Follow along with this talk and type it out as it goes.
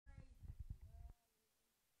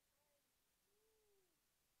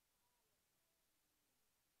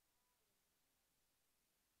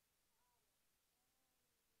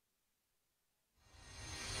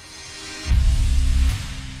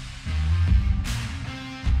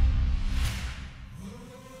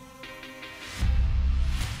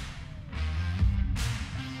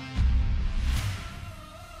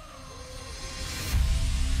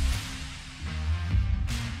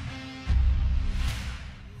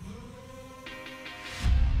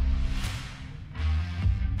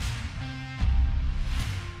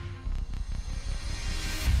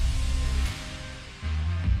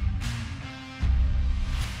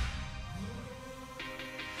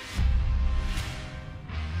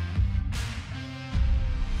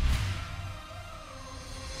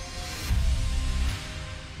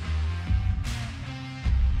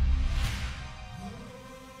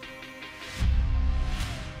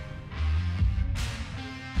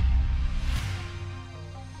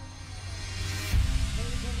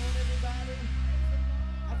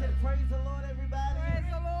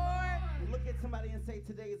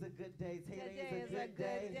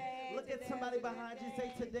good day. Look at somebody behind you.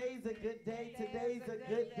 Say, today's a good day. Today's a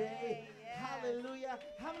good day. Hallelujah.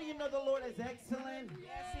 How many of you know the Lord is excellent?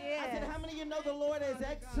 Yes, he is. I said, how many of you know the Lord is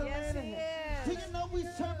excellent? Yes, he is. Do you know we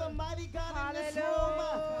serve a mighty God in this room?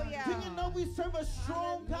 Hallelujah. Do you know we serve a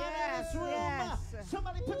strong God in this room? Yes.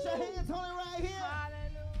 Somebody put your hands on it right here.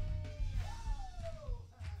 Hallelujah.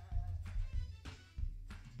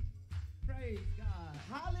 Praise God.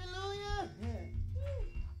 Hallelujah.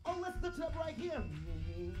 Oh, let's lift it up right here.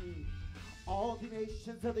 All the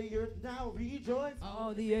nations of the earth now rejoice.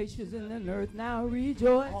 All the nations in the earth now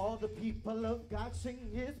rejoice. All the people of God sing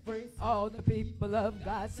his praise. All the people of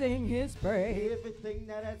God sing his praise. Everything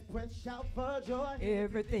that has breath shout for joy.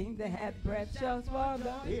 Everything that hath breath shouts for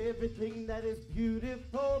joy. Everything that is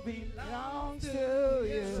beautiful belongs Belongs to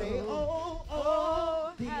you. Say, oh,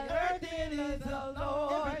 Oh, the and earth everything is is the the Lord.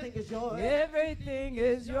 Lord. Everything is yours. Everything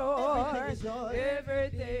is yours. Everything is yours.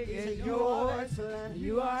 Everything Say, is you are yours. excellent.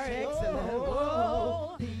 You are Say, excellent. oh,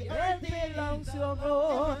 Oh, the earth earth belongs is to the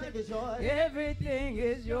Lord. Everything is yours. Everything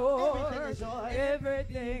is yours. yours.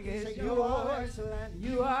 Everything Say, is you are yours. excellent.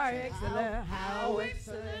 You are excellent. How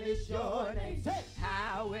excellent is your name. Say,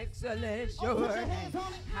 How excellent is oh, your put your name. hands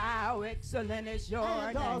on it. How excellent is your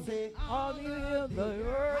And all name. say, All the earth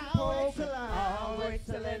How broken. excellent. How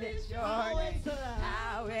excellent is How your name. excellent.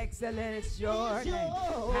 How excellent is your Is name.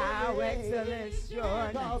 your How name. excellent is your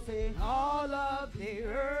And name. all say, All of the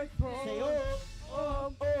earth say, broken. oh,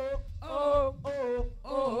 Oh, oh, oh, oh,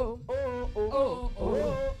 oh, oh, oh,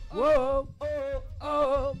 oh, oh,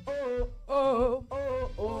 oh, oh, oh,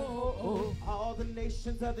 oh, oh. All the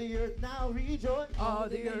nations of the earth now rejoice. all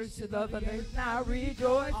the earth of the earth now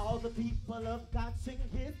rejoice. All the people of God sing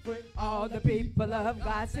his praise. All the people of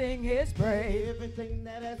God sing his praise. Everything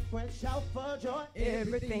that has breath shout for joy.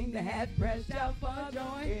 Everything that hath breath shall for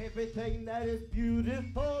joy. Everything that is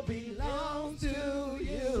beautiful Belongs belongs to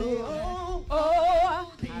Say, you. oh,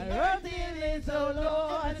 Oh, the I earth love is the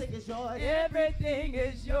Lord. Everything is yours. Everything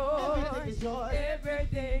is yours. Everything is yours.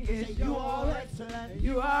 Everything Say, is you are yours. excellent.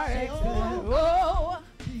 You are Say, excellent. oh, Oh,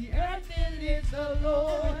 the earth is the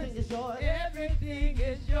Lord. everything is yours. Everything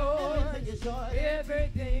is yours. Everything is yours.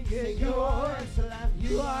 Everything Say, is you are yours. excellent.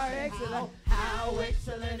 You are excellent. How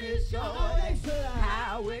excellent is your How name. excellent.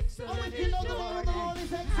 How Oh, excellent if you is know the your Lord, the Lord name.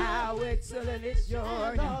 is excellent. How excellent is your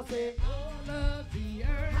And name. all say, All of the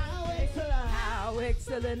earth. how excellent. How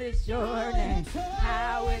excellent is your name.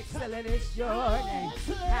 How excellent is your name.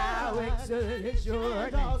 How excellent is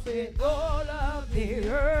your name. All of the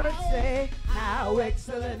earth say, how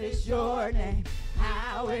excellent is your name.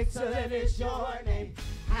 How excellent is your name.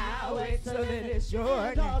 How excellent is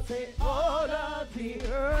your name. All of the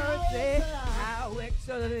earth say, how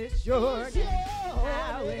excellent is your name.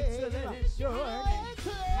 How excellent is your name.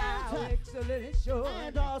 How excellent is your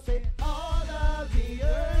And name. all say, all of the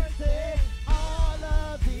earth say, all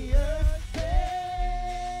of the earth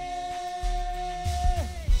say.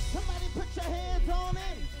 Somebody put your hands on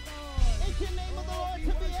it. It's the name of the Lord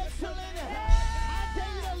to be excellent. I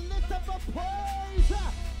dare you to lift up a praise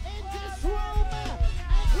in this room and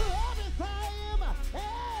glorify him.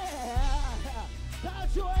 Yeah. God,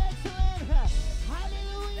 you're excellent.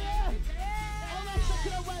 Hallelujah. Oh, let's look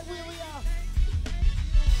it up right where we are.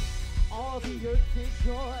 All the earth is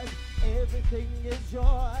yours, everything is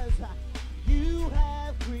yours. You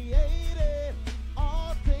have created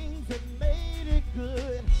all things and made it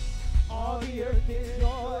good. All the earth is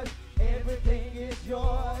yours, everything is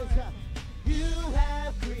yours. You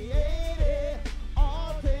have created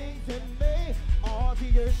all things and made all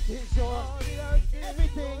the earth is yours.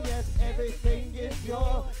 Everything, yes, everything is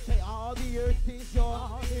yours. Say all the earth is yours.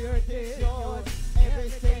 All the earth is yours.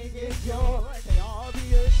 Everything is yours. Say all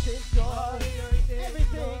the earth is yours.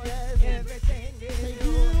 Everything, yes, Everything say is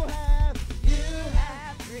you yours. have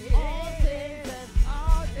Created all things and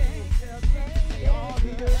all things say all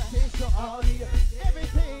the earth is yours. All the earth,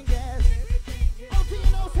 everything, yes. Oh, do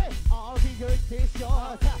you know? Say all the earth is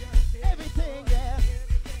yours. Everything, yes.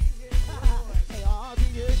 Say all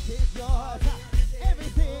the earth is yours.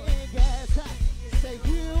 Everything, yes. Say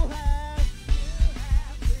you have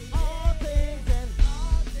all things and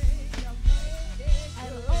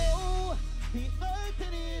oh, the earth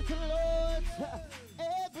it is the Lord's.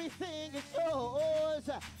 Everything is yours.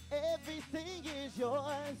 Everything is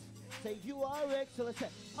yours. Say you are excellent. Say,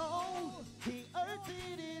 oh, the earth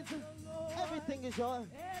it is. Everything is yours.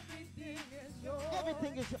 Everything is yours.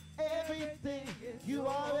 Everything is yours. Everything. You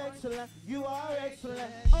are excellent. You are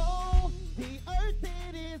excellent. Oh, the earth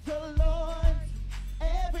it is the Lord's.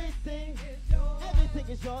 Everything. Everything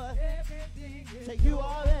is yours. Everything is Say you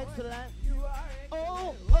are excellent. You are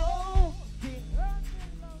Oh, oh, the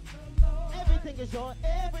everything Everything is yours.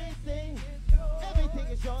 Everything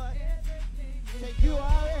is yours. Say you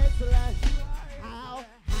are excellent. How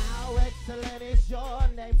excellent is your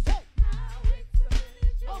name. Say,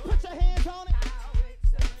 oh, put your hands on it.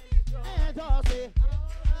 And all say,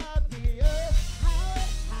 of the earth.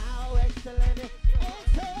 How excellent is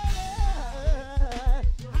excellent.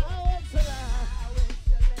 How excellent.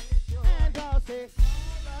 And all say, of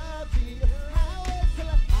the earth.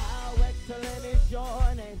 How excellent is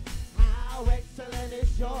your name. How excellent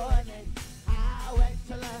is your name. How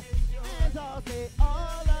excellent. And all say,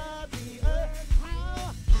 all of the earth.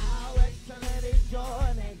 How excellent is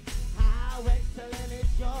your name. How excellent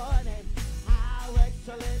is your name. How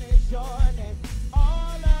excellent is your name.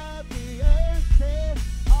 All of the earth say,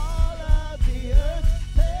 all of the earth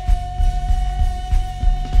say.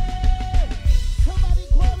 Somebody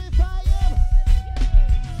glorify him.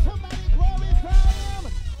 Somebody glorify him.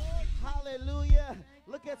 Hallelujah.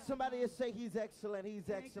 Look at somebody and say he's excellent. He's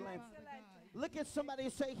excellent. Look at somebody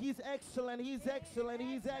and say he's excellent. He's excellent.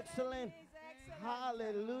 He's excellent.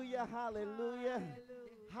 Hallelujah. Hallelujah.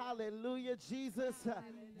 Hallelujah, Jesus.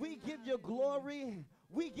 We give you glory.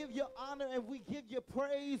 We give you honor and we give you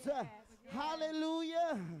praise.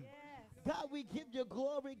 Hallelujah. God, we give you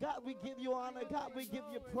glory. God, we give you honor. God, we give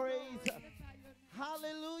you praise.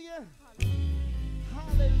 Hallelujah.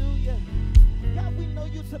 Hallelujah. God, we know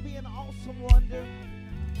you to be an awesome wonder.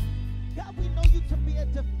 God, we know you to be a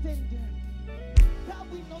defender.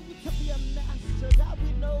 God, we know you to be a master. God,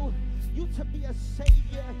 we know you to be a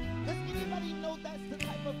savior. Does anybody know that's the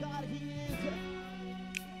type of God he is?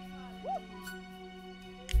 Woo.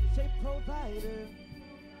 Say provider,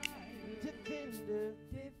 defender,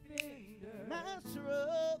 master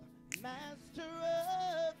of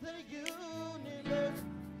the universe.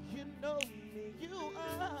 You know me,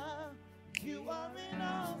 you are an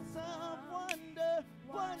awesome wonder,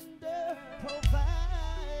 provider,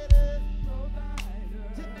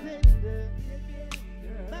 defender,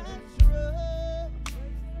 master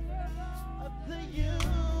of the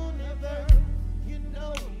universe. You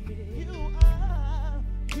know me, you are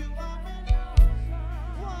an awesome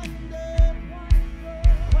wonder.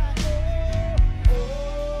 Cry, oh,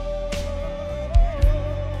 oh.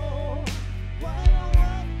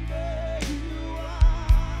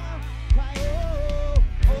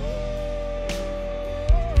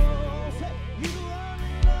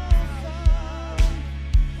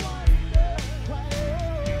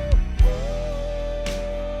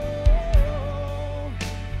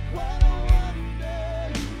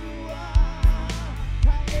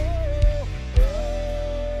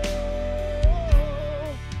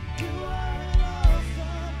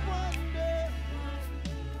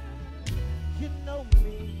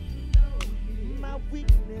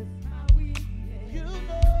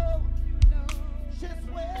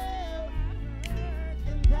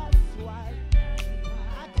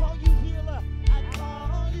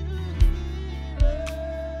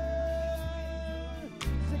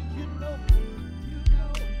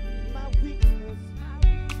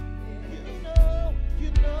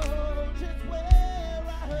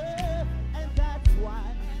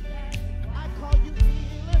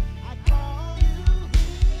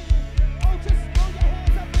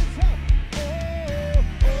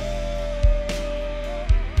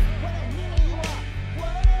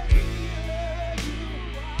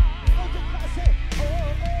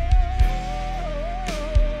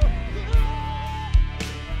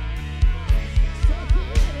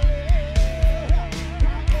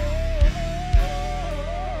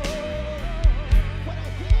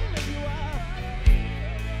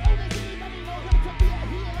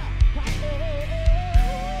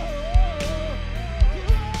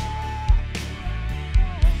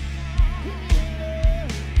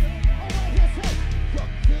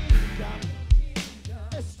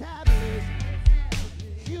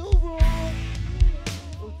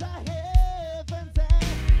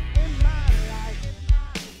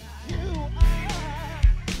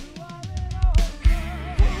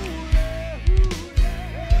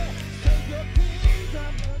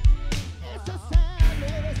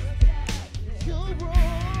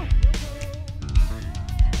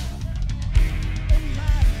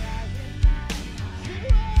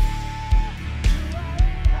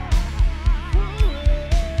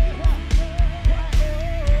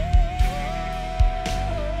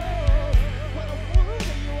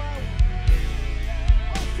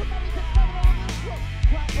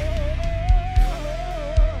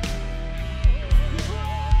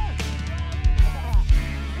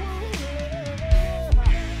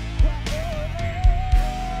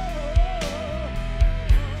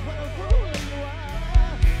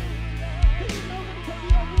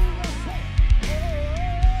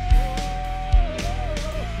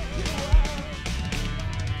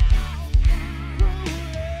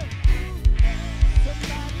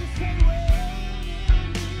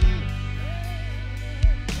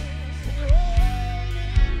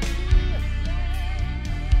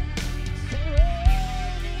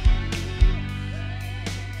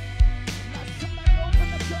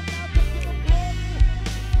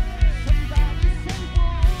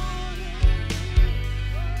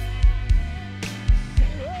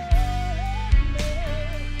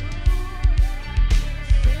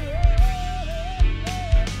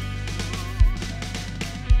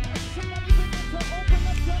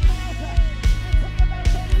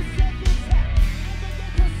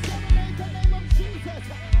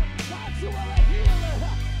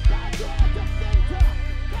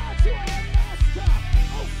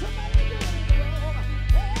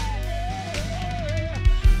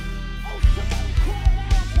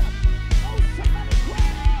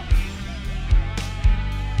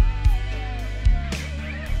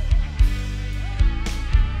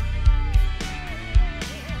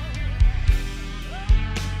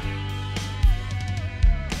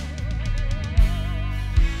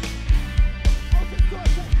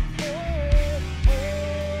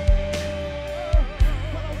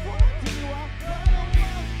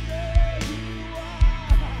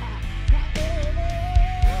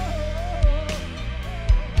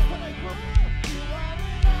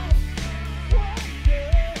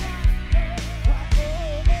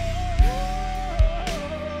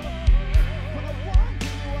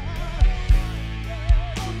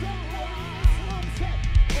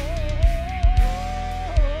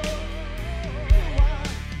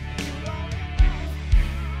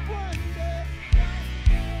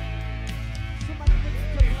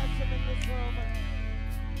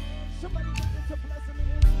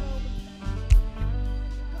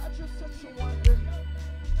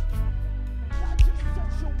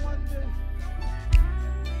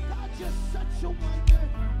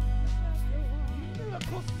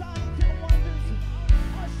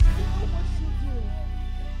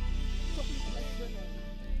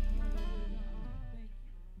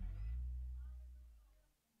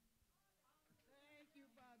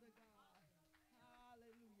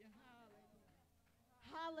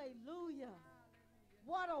 Hallelujah.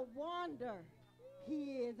 What a wonder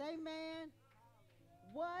he is. Amen.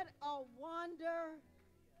 What a wonder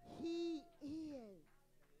he is.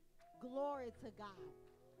 Glory to God.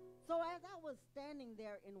 So as I was standing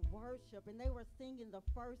there in worship and they were singing the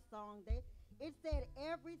first song, it said,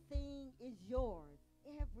 everything is yours.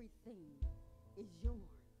 Everything is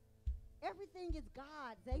yours. Everything is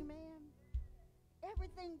God's. Amen.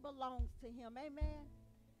 Everything belongs to him. Amen.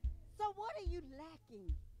 So what are you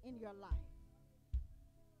lacking in your life?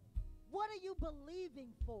 What are you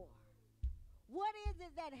believing for? What is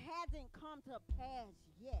it that hasn't come to pass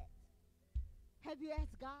yet? Have you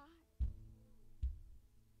asked God?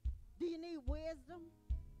 Do you need wisdom?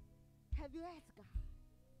 Have you asked God?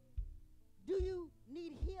 Do you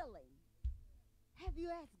need healing? Have you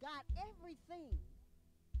asked God? Everything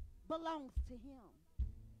belongs to him.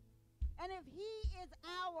 And if he is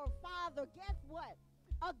our Father, guess what?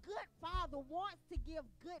 A good father wants to give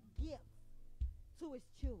good gifts to his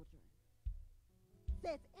children.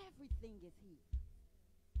 Says everything is his.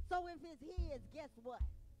 So if it's his, guess what?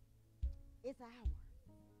 It's ours.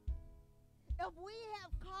 If we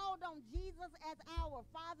have called on Jesus as our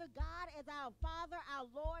Father, God as our Father, our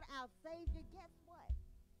Lord, our Savior, guess what?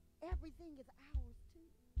 Everything is ours too.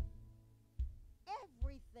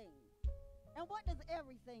 Everything. And what does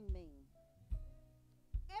everything mean?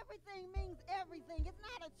 Everything means everything. It's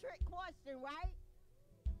not a trick question, right?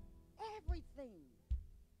 Everything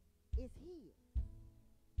is his.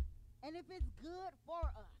 And if it's good for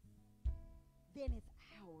us, then it's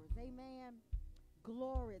ours. Amen.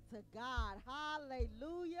 Glory to God.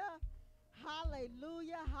 Hallelujah.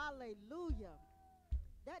 Hallelujah. Hallelujah.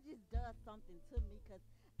 That just does something to me because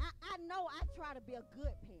I know I try to be a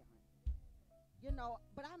good parent. You know,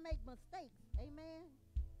 but I make mistakes. Amen.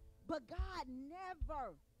 But God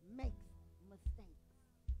never makes mistakes.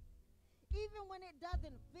 Even when it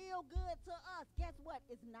doesn't feel good to us, guess what?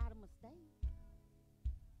 It's not a mistake.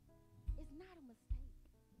 It's not a mistake.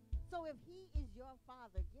 So if he is your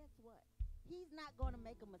Father, guess what? He's not going to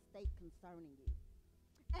make a mistake concerning you.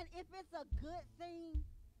 And if it's a good thing,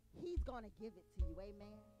 he's going to give it to you.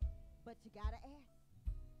 Amen. But you got to ask.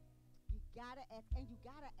 You got to ask. And you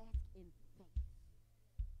got to ask in faith.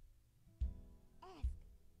 Ask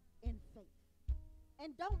in faith.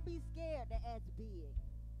 And don't be scared to ask big.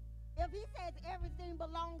 If he says everything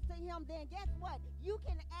belongs to him, then guess what? You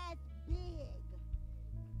can ask big.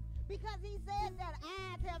 Because he says that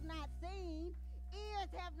eyes have not seen, ears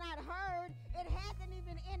have not heard, it hasn't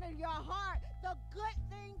even entered your heart the good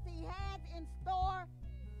things he has in store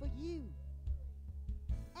for you.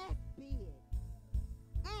 Ask big.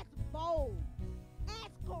 Ask bold.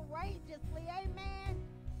 Ask courageously. Amen.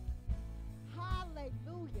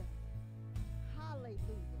 Hallelujah.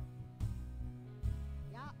 Hallelujah.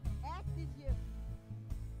 Y'all, ask this year.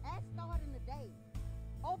 Ask starting today.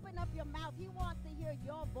 Open up your mouth. He wants to hear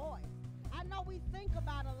your voice. I know we think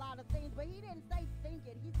about a lot of things, but he didn't say think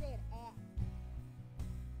it. He said ask.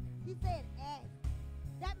 He said ask.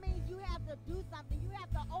 That means you have to do something. You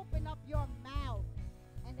have to open up your mouth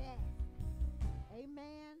and ask.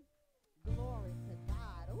 Amen. Glory to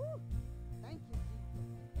God. Ooh, thank you,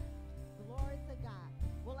 Jesus. Glory to God.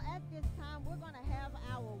 Well, at this time, we're going to have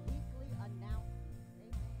our weekly announcements.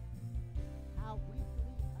 Amen. Our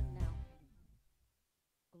weekly announcements.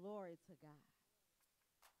 Glory to God.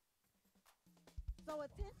 So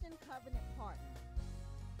attention covenant partners.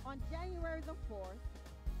 On January the 4th,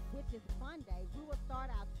 which is Monday, we will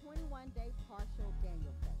start our 21-day partial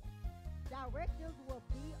Daniel fast. Directives will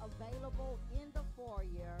be available in the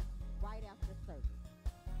foyer right after service.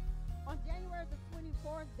 On January the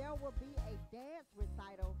 24th, there will be a dance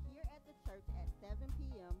recital here at the church at 7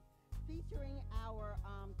 p.m. featuring our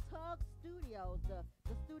Tug Studios, the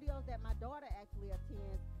studios that my daughter actually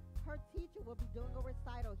attends. Her teacher will be doing a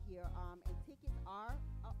recital here, and tickets are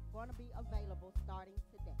going to be available starting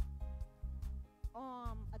today.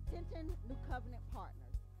 Attention New Covenant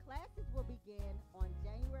partners. Classes will begin on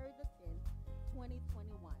January the 10th,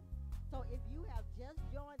 2021. So if you have just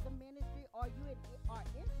joined the ministry or you are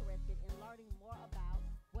interested in learning more about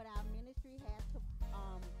what our ministry has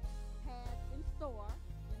in store,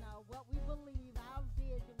 you know, what we believe, our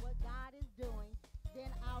vision, what God is doing,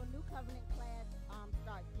 then our New Covenant class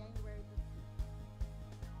starts January the 10th.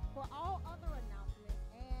 For all other announcements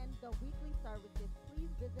and the weekly services,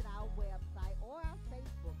 please visit our website or our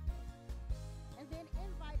Facebook page. And then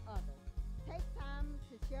invite others. Take time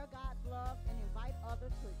to share God's love and invite others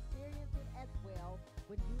to experience it as well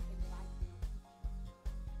when you invite them.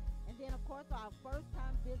 And then, of course, our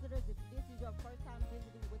first-time visitors, if this is your first time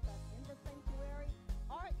visiting with us in the sanctuary,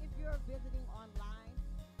 or if you're visiting online,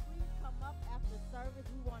 please come up up after service.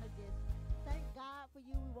 We want to just thank God for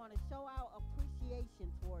you. We want to show our appreciation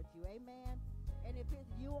towards you. Amen. And if it's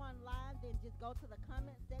you online, then just go to the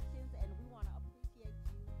comment sections, and we want to appreciate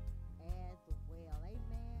you as well.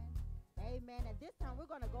 Amen. Amen. At this time, we're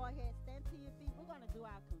going to go ahead, stand to your feet. We're going to do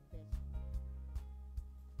our confession.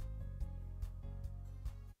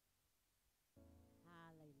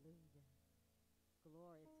 Hallelujah.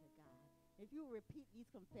 Glory to God. If you repeat these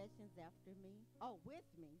confessions after me, with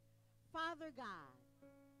me. Father God,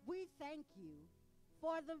 we thank you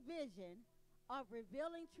for the vision of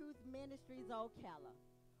Revealing Truth Ministries Ocala.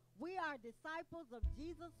 We are disciples of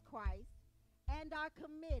Jesus Christ and are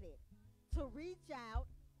committed to reach out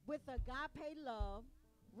with agape love,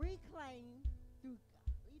 reclaim through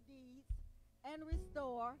godly deeds, and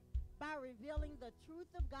restore by revealing the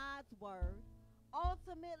truth of God's word,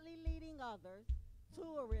 ultimately leading others to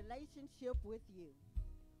a relationship with you.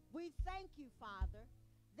 We thank you, Father,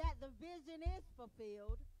 that the vision is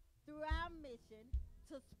fulfilled through our mission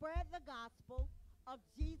to spread the gospel of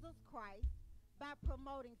Jesus Christ by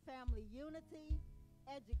promoting family unity,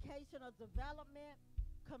 educational development,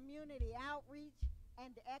 community outreach,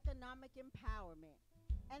 and economic empowerment.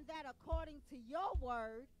 And that according to your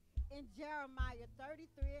word in Jeremiah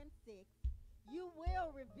 33 and 6, you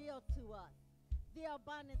will reveal to us the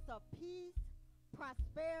abundance of peace,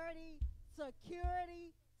 prosperity,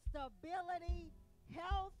 security, stability,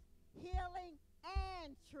 health, healing,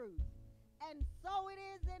 and truth. And so it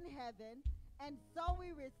is in heaven, and so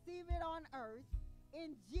we receive it on earth.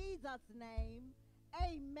 In Jesus' name,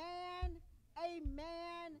 amen,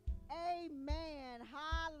 amen, amen.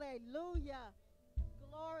 Hallelujah.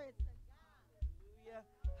 Glory to God.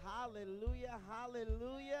 Hallelujah,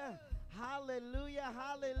 hallelujah, hallelujah,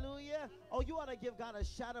 hallelujah. Oh, you ought to give God a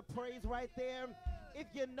shout of praise right there. If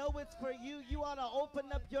you know it's for you, you ought to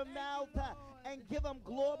open up your mouth and give him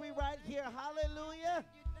glory right here. Hallelujah,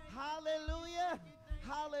 hallelujah,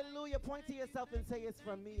 hallelujah. Point to yourself and say, it's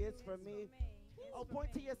for me, it's for me. Oh,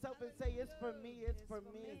 point to yourself and say, it's for me, it's for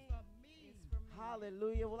me.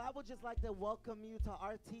 Hallelujah. Well, I would just like to welcome you to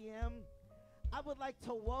RTM. I would like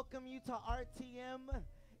to welcome you to RTM.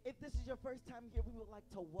 If this is your first time here, we would like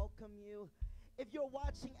to welcome you. If you're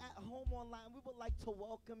watching at home online, we would like to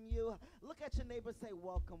welcome you. Look at your neighbor, say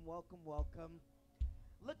welcome, welcome, welcome.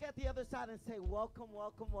 Look at the other side and say welcome,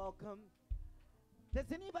 welcome, welcome. Does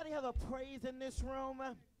anybody have a praise in this room?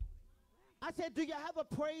 I said, do you have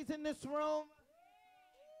a praise in this room?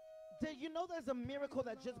 Do you know there's a miracle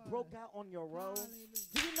that just broke out on your row?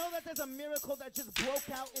 Do you know that there's a miracle that just broke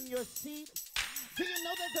out in your seat? Do you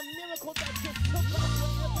know there's a miracle that just took off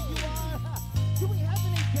wherever you are? Do we have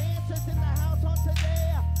any dancers in the house on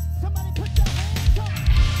today? Somebody put your hands up.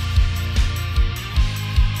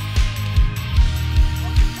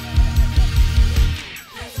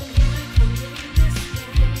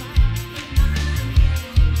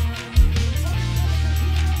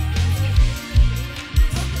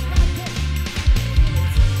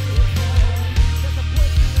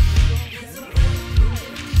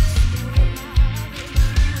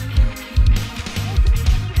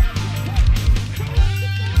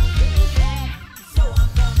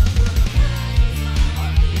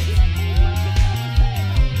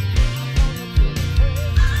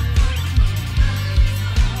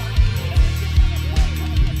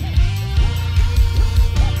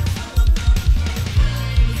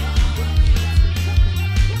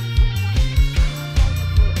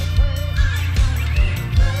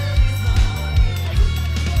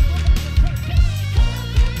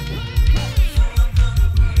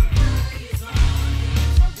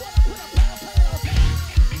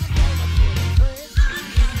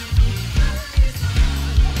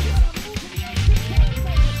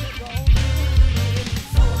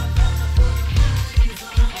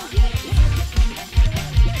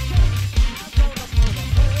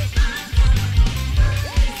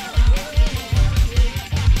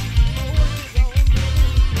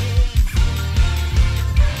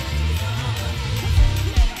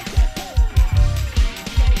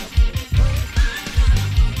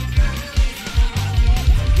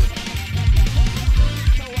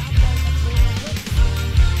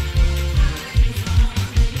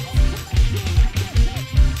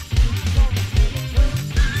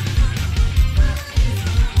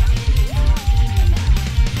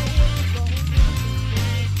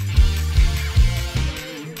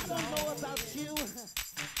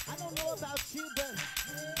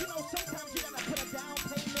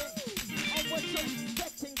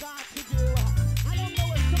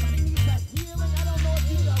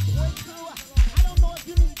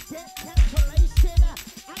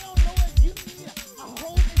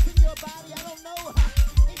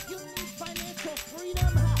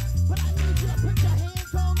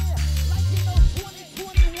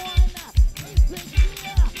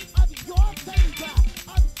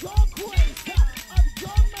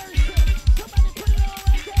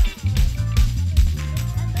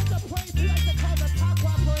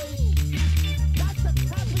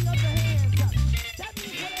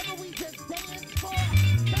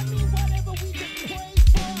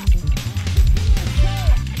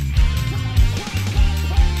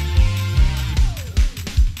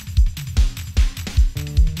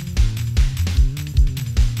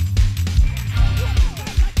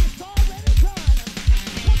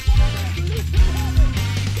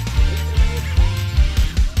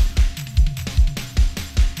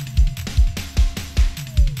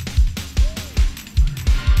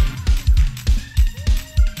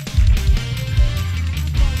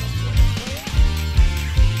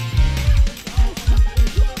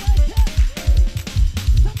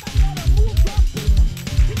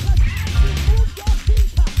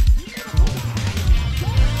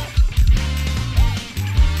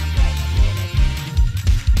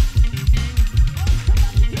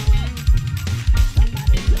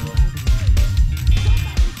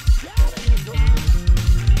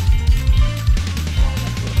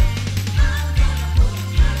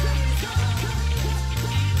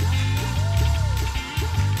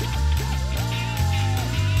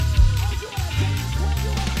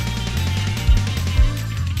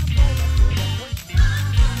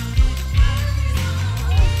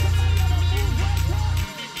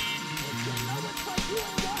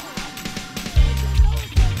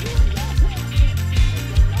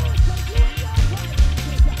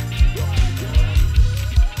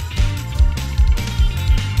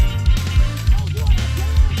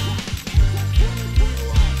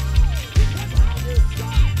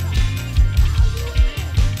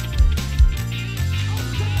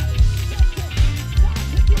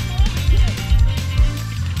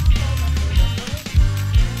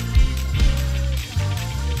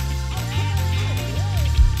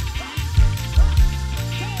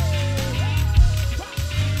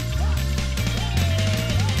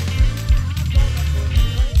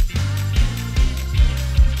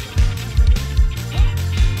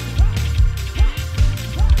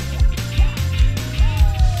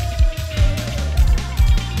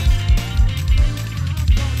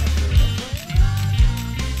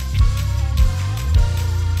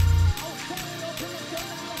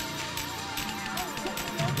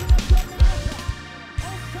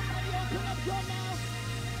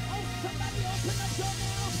 open up your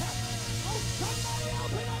mouth. Oh, somebody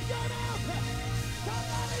open up your mouth.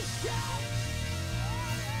 Somebody shout.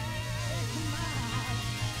 It's mine.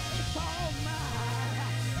 It's all mine.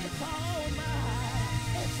 It's all mine.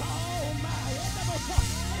 It's all mine.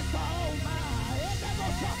 It's all mine.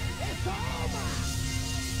 It's all mine.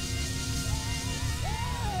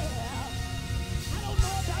 Yeah. I don't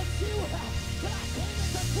know about you, but I came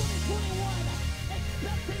into 2021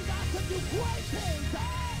 expecting God to do great things.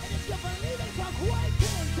 And if you believe it for great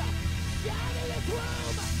things, shout in this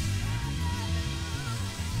room.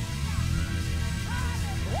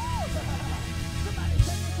 Woo! Somebody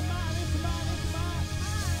say it's mine, it's mine, it's mine.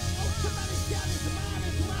 Oh, somebody shout it's mine,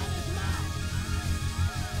 it's mine, it's mine.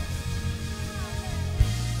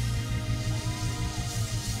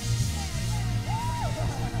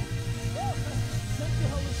 Thank you,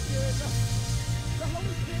 Holy Spirit. The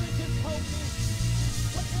Holy Spirit just told me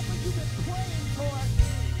whatever you've been praying for,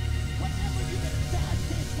 whatever you've been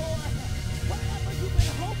fasting for, whatever you've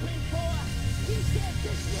been hoping for, he said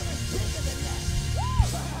this year is bigger than that.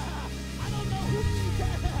 I don't know who needs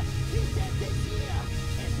that. He said this year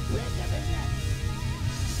is bigger than that.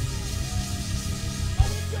 Oh,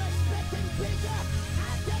 if you're expecting bigger,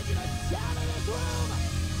 I tell you to shout in this room.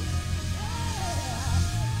 Yeah.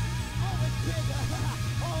 Oh, it's bigger.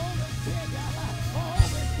 Oh, it's bigger. Oh,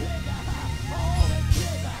 it's bigger. Oh, it's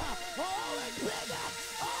bigger. Oh, it's bigger.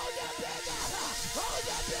 Oh, you're bigger. Oh,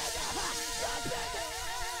 you're bigger. You're bigger.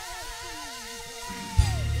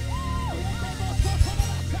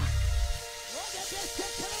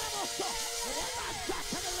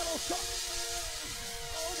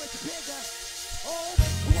 Oh, it's bigger. Oh,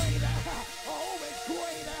 it's greater. Oh, it's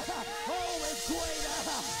greater. Oh, it's greater.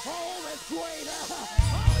 Oh, it's greater.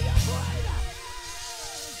 Oh, you're greater.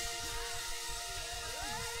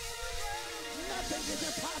 Nothing is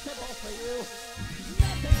impossible for you.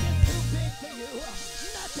 Nothing is too big for you.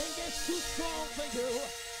 Nothing is too strong for you.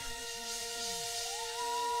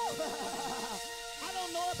 I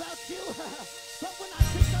don't know about you, but when I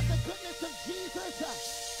think of the goodness of Jesus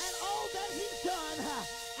and all that he's done,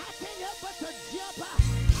 I can't help but to jump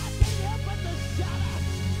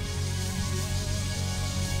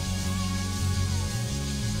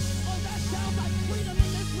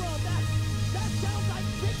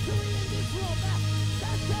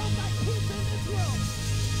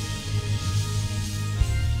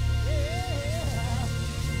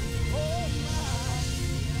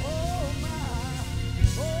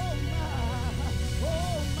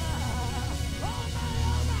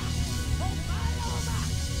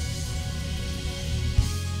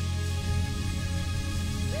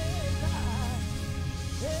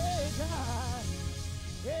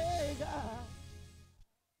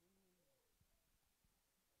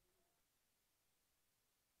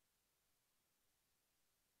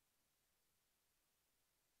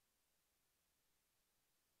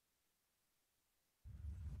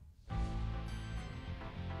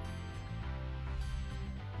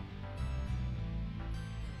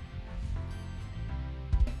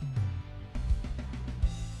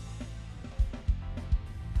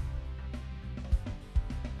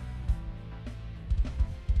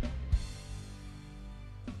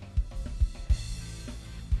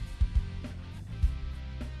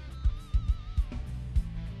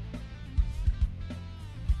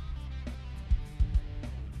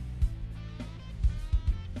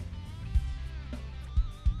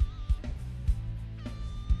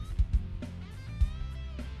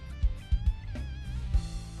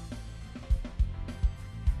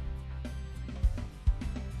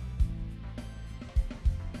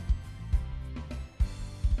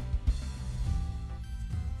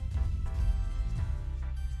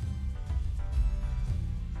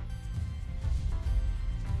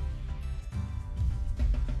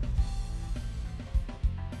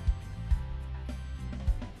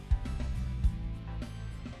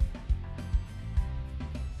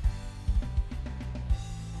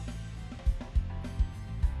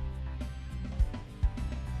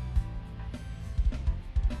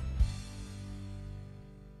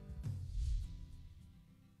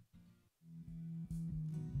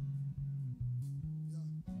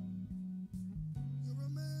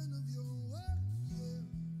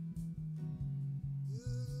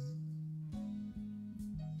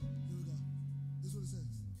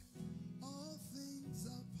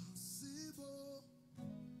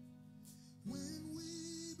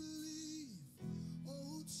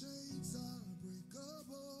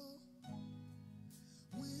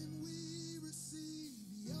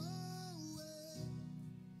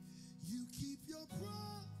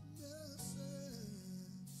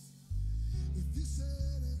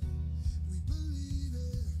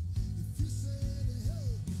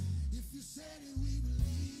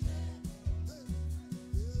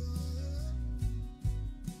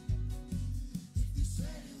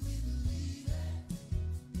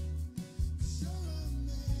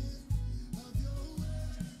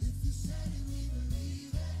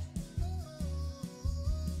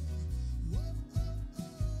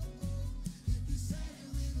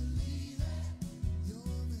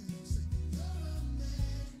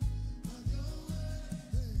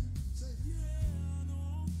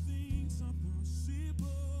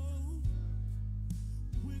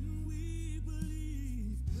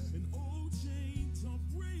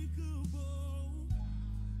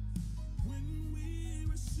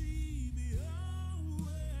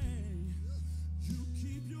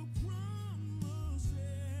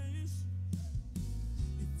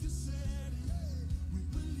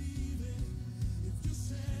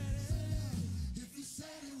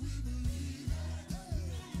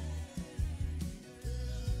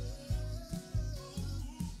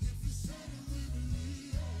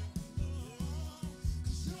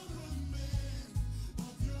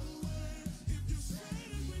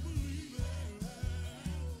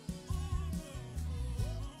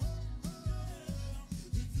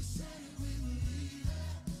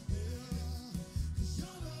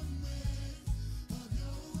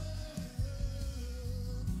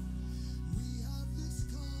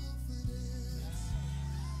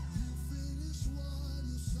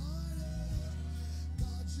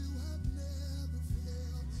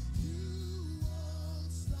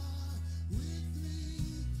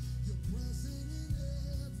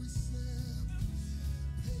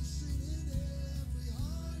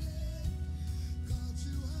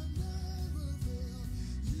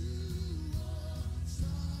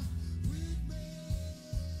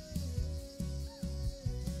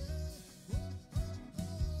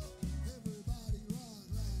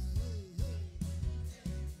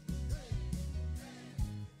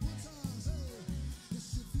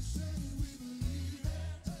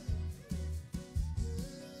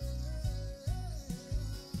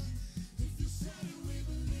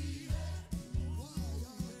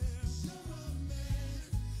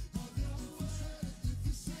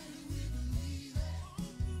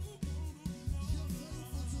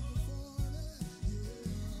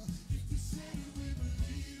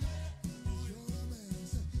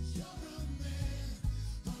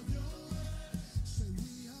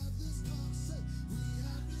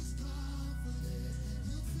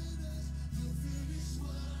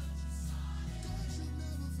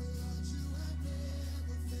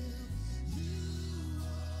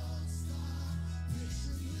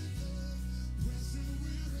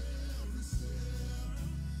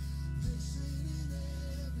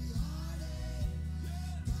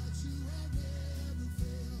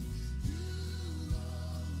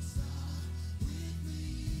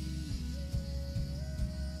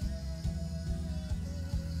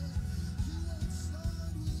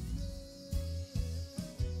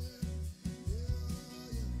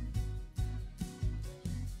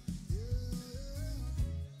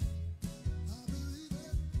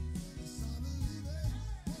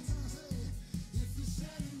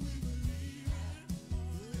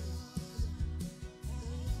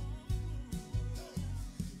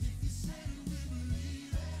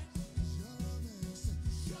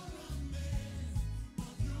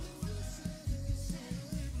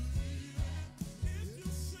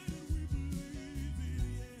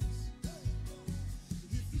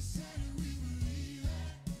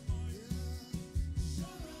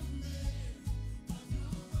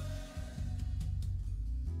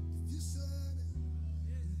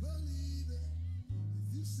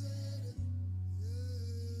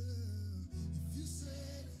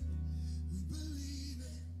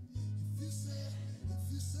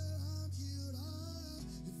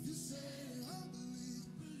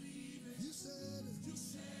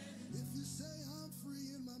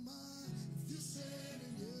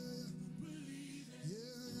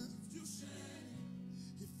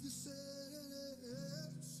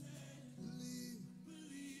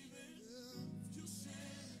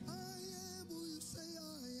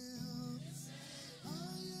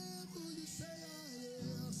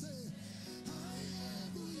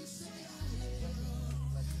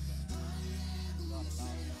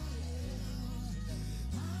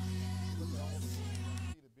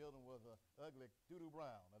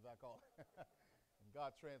brown, as I call it. And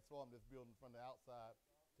God transformed this building from the outside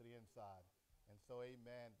to the inside. And so,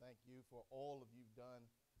 amen. Thank you for all of you've done,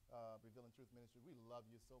 Revealing Truth Ministry. We love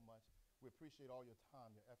you so much. We appreciate all your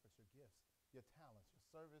time, your efforts, your gifts, your talents, your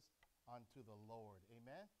service unto the Lord.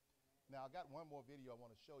 Amen. Now, I got one more video I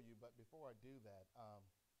want to show you, but before I do that,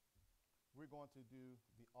 we're going to do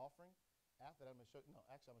the offering. After that, I'm going to show you, no,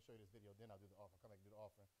 actually, I'm going to show you this video, then I'll do the offering. Come back and do the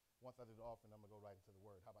offering. Once I do the offering, I'm going to go right into the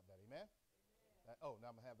word. How about that? Amen? Now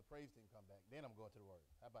I'm going to have the praise team come back. Then I'm going to the word.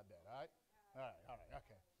 How about that? All right? All right.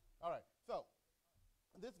 Okay. All right. So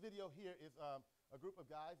this video here is a group of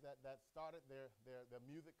guys that started their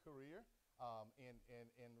music career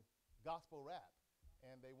in gospel rap.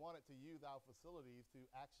 And they wanted to use our facilities to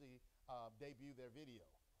actually debut their video.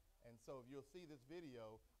 And so if you'll see this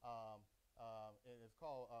video, and it's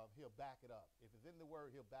called He'll Back It Up. If it's in the word,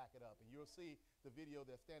 He'll back it up. And you'll see the video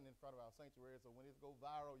that's standing in front of our sanctuary. So when it goes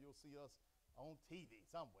viral, you'll see us on TV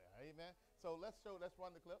somewhere. Amen. So let's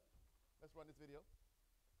run the clip. Let's run this video.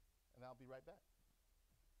 And I'll be right back.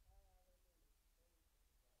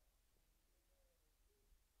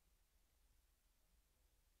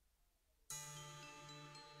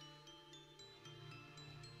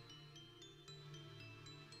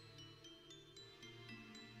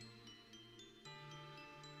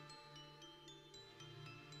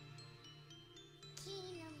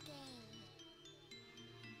 Kingdom Game.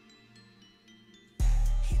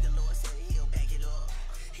 He the Lord said he'll back it up.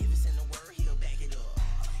 If it's in the word, he'll back it up.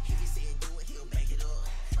 If he said do it, he'll back it up.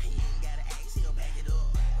 He ain't gotta ask, he'll back it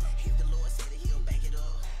up. If the Lord said it, he'll back it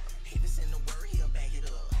up. If it's in the word, he'll back it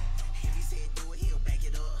up. If he said do it, he'll back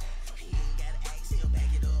it up. He ain't gotta ask, he'll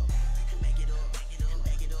back it up. Back it up, back it up,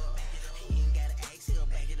 back it up. He ain't gotta ask, he'll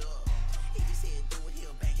back it up. If he said do it,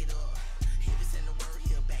 he'll back it up. If it's in the word,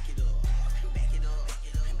 he'll back it up. Back it up, back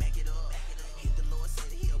it up, back it up. If the Lord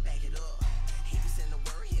said it, he'll back it up. If it's in the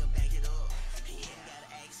word, he'll back it up. He ain't gotta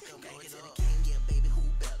ask, he'll back it up. King, yeah, baby, who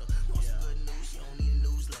better? Want some good news? You don't need a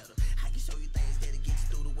newsletter. I can show you things that'll get you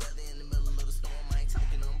through the weather. In the middle of the storm, I ain't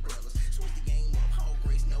talking umbrellas. Switch the game up, all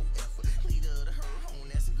grace, no effort. Leader of the herd home,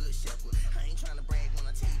 that's a good shepherd. I ain't trying to brag when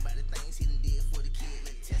I tell you about the things he done did for the kid.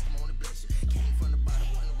 Let the testimony bless you. Came from the bottom,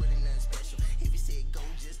 wasn't really nothing special. If he said go,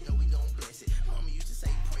 just know he gon' bless it. Mama used to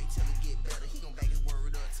say pray till it get better. He gon' back his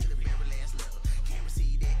word up to the very last letter. Can't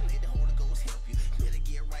receive that, let the Holy Ghost help you. Better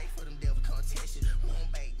get right for them devil can't test you.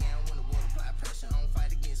 Won't back down when the water apply pressure. I don't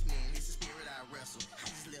fight against men, it's the spirit I wrestle. I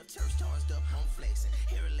just left church charged up, I'm flexing.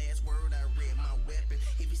 Every last word I read, my weapon.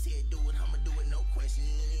 If he said do it, I'ma do it, no question.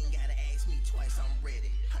 You ain't gotta ask me twice, I'm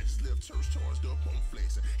ready. I just left church charged up, I'm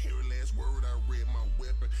flexing. Every last word I read, my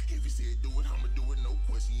weapon. If he said do it, I'ma do it, no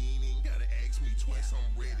question. You ain't gotta ask me twice, I'm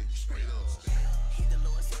ready. Straight up. If the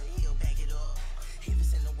Lord said he'll back it up. If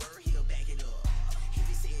it's in the word, he'll back it up. If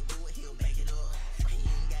he said do it, he'll back it up. He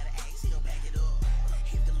ain't gotta ask, he'll back it up.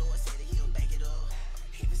 If the Lord said it, he'll back it up.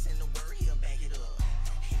 If it's in the word, he'll back it up.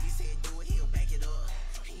 If he said do it, he'll back it up.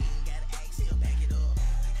 He ain't gotta ask, he'll back it up.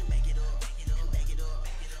 Back it up, back it up, back it up.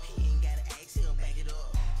 He ain't gotta ask, he'll back it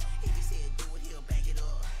up. If he said do it, he'll back it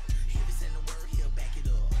up. If it's in the word, he'll back it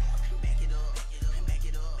up. Back it up, back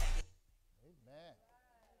it up. Amen.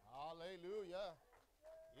 Hallelujah.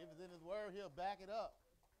 If it's in his word, he'll back it up.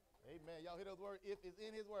 Amen. Y'all hear those words? If it's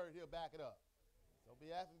in his word, he'll back it up. Don't be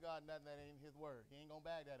asking God nothing that ain't his word. He ain't going to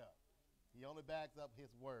back that up. He only backs up his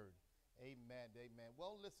word. Amen. Amen.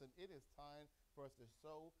 Well, listen, it is time for us to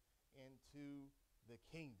sow into the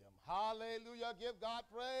kingdom. Hallelujah. Give God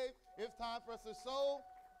praise. It's time for us to sow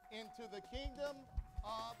into the kingdom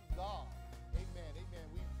of God. Amen. Amen.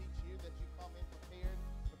 We teach here that you come in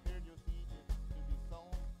prepared your seed to be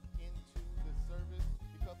sown into the service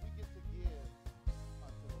because we get to give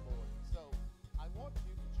unto the Lord. So I want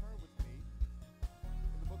you to turn with me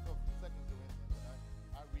in the book of 2 Corinthians.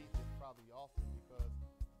 And I read this probably often because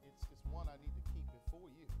it's one I need to keep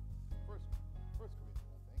before you. First Corinthians,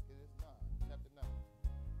 I think it is 9, chapter 9.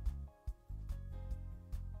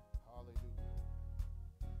 Hallelujah.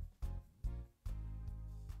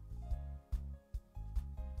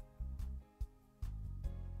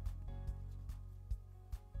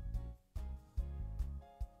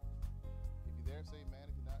 If you're there, say amen.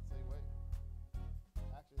 If you're not, say wait.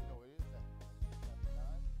 Actually, no, it is chapter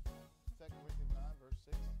 9. 2 Corinthians 9, verse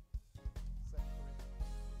 6. 2 Corinthians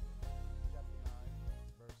chapter 9,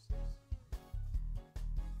 verse 6.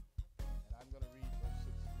 And I'm going to read verse 6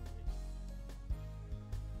 through 8.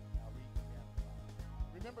 I'll read from the Amplified.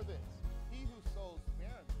 Remember this, he who sows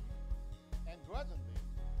sparingly and grudgingly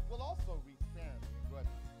will also reap sparingly and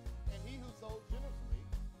grudgingly. And he who sows generously,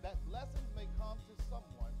 that blessings may come to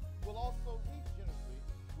someone, will also reap generously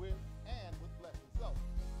with blessings. So,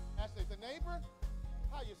 actually, the neighbor,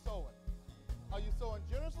 How you sowing? Are you sowing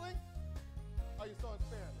generously? Are you sowing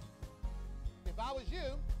sparingly? If I was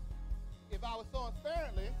you, if I was sowing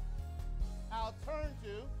sparingly, I'll turn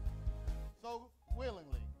to sow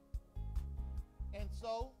willingly and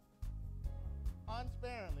sow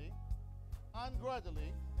unsparingly,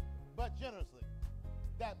 ungrudgingly, but generously,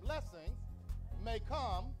 that blessings may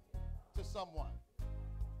come to someone.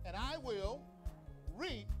 And I will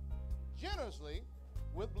reap generously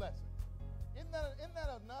with blessings. Isn't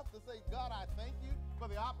that enough to say, God, I thank you for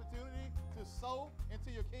the opportunity to sow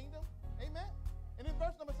into your kingdom? Amen? And in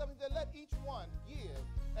verse number 7, it said, let each one give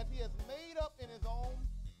as he has made up in his own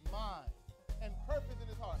mind and purpose in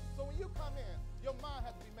his heart. So when you come in, your mind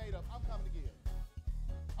has to be made up. I'm coming to give.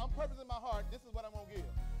 I'm purposing in my heart, this is what I'm going to give.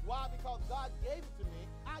 Why? Because God gave it to me,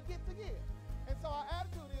 I get to give. And so our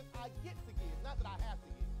attitude is, I get to give, not that I have to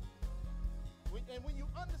give. And when you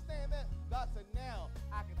understand that, God said, now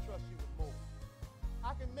I can trust you with more.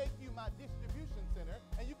 I can make you my distribution center,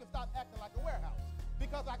 and you can stop acting like a warehouse,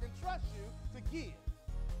 because I can trust you to give.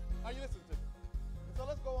 Are you listening to me? And so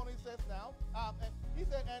let's go on. He says now, and he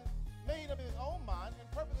said, and made up in his own mind and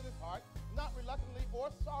purpose in his heart, not reluctantly or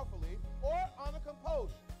sorrowfully or under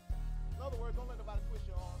compulsion. In other words, don't let nobody twist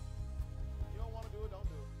your arm. You don't want to do it, don't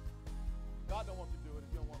do it. God don't want you to do it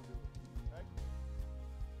if you don't want to do it. Right?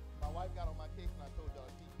 My wife got on my case and I told y'all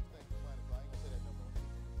to keep these things planted, so I ain't going to say that no more.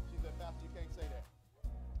 She said, Pastor, you can't say that.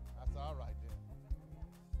 I said, all right then.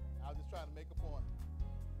 I was just trying to make a point.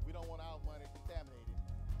 We don't want our money contaminated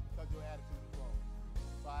because your attitude is wrong.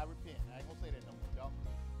 So I repent. I ain't going to say that no more, y'all.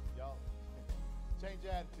 Change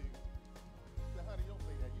your attitude. She said, honey, don't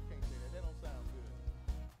say that. You can't say that. That don't sound good.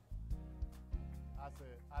 I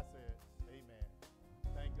said, amen.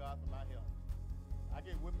 Thank God for my health. I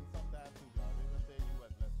get whipping sometimes too, y'all. They just tell you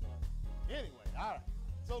what, bless God. Anyway, all right.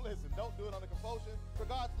 So listen, don't do it under compulsion. For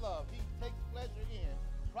God's love, he takes pleasure in,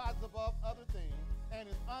 prizes above other things, and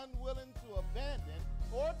is unwilling to abandon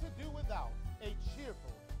or to do without a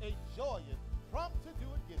cheerful, a joyous, prompt to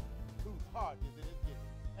do it giving, whose heart is in his giving.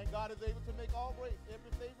 And God is able to make all grace,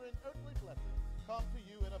 every favor and earthly blessing come to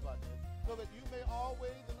you in abundance, so that you may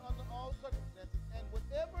always and under all circumstances and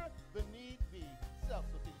whatever the need be,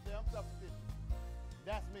 self-sufficient. Say, I'm self-sufficient.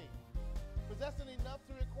 That's me. Possessing enough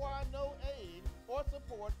to require no aid or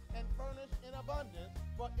support and furnish in abundance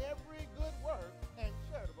for every good work and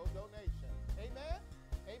charitable donation. Amen?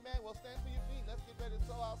 Amen. Well, stand to your feet. Let's get ready to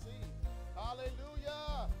sow our seed.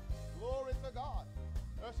 Hallelujah. Glory to God.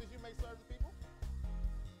 Ushers, you may serve the people.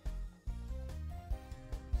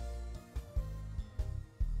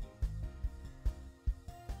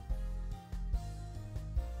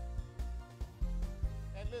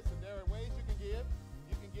 And listen, there are ways you can give.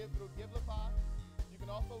 You can give through Givelify. You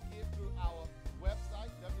can also give through our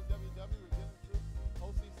website,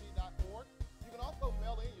 www.redeemingtruthocc.org. You can also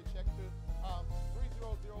mail in your check to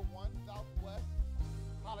 3001 Southwest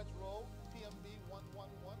College Road, PMB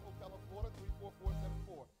 111, Ocala, Florida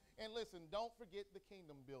 34474. And listen, don't forget the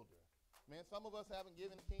Kingdom Builder. Man, some of us haven't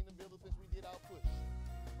given the Kingdom Builder since we did our push.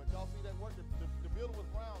 But y'all see that work? The builder was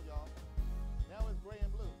brown, y'all. Now it's gray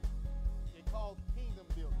and blue. It's called Kingdom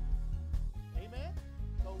Builder. Amen?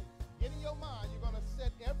 So get in your mind, you're going to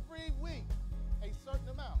set every week a certain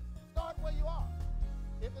amount. Start where you are.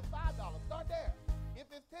 If it's $5, start there. If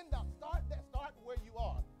it's $10, start there. Start where you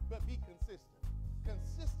are, but be consistent.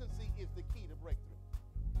 Consistency is the key to breakthrough.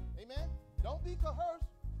 Amen? Don't be coerced.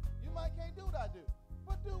 You might can't do what I do,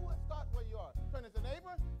 but do what? Start where you are. Turn to the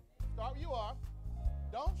neighbor. Start where you are.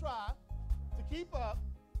 Don't try to keep up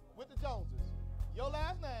with the Joneses. Your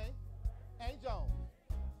last name ain't Jones.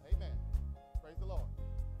 Amen. Praise the Lord.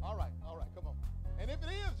 All right, come on. And if it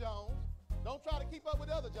is Jones, don't try to keep up with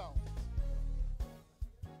the other Joneses.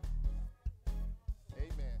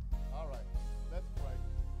 Amen. All right, let's pray.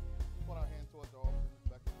 Put our hands towards our offering.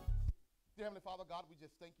 Dear Heavenly Father, God, we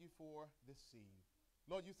just thank you for this seed.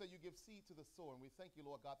 Lord, you say you give seed to the sower, and we thank you,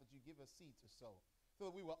 Lord God, that you give us seed to sow, so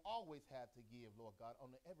that we will always have to give, Lord God, on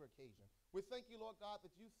every occasion. We thank you, Lord God,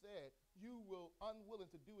 that you said you will unwilling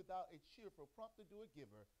to do without a cheerful, prompt to do a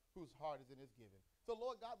giver, whose heart is in his giving. So,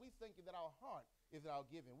 Lord God, we thank you that our heart is in our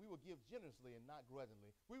giving. We will give generously and not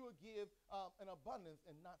grudgingly. We will give in abundance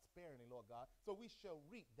and not sparingly, Lord God, so we shall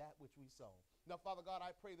reap that which we sow. Now, Father God,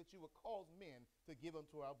 I pray that you will cause men to give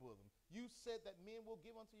unto our bosom. You said that men will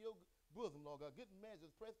give unto your bosom, Lord God. Good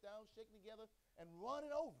measures, pressed down, shaken together, and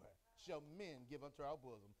running over shall men give unto our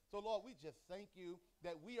bosom. So, Lord, we just thank you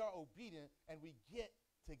that we are obedient and we get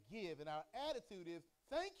to give. And our attitude is,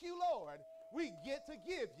 thank you, Lord. We get to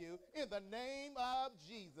give you in the name of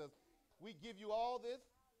Jesus. We give you all this,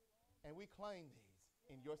 and we claim these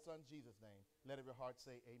in your Son Jesus' name. Let every heart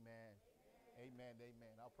say amen. Amen.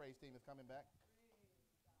 Amen. Our praise team is coming back.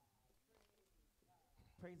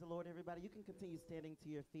 Praise the Lord, everybody. You can continue standing to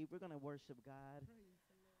your feet. We're going to worship God.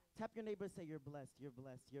 Tap your neighbor and say, you're blessed, you're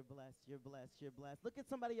blessed, you're blessed, you're blessed, you're blessed. Look at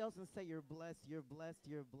somebody else and say, you're blessed, you're blessed,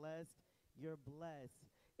 you're blessed, you're blessed.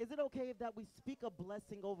 Is it okay that we speak a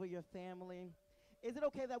blessing over your family? Is it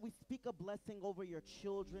okay that we speak a blessing over your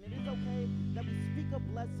children? It is okay that we speak a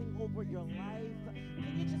blessing over your life.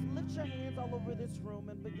 Can you just lift your hands all over this room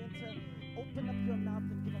and begin to open up your mouth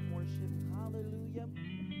and give them worship? Hallelujah.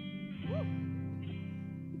 Woo.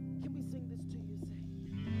 Can we sing this to you?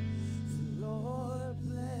 Say, Lord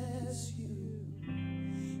bless you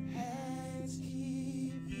and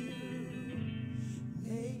keep you,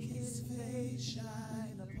 make his face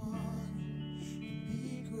shine upon you, and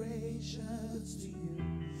be gracious to you.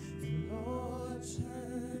 The Lord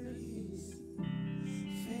turn his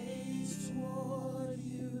face toward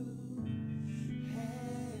you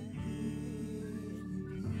and give you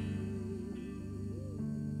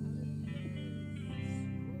peace.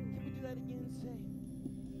 can we do that again? Say,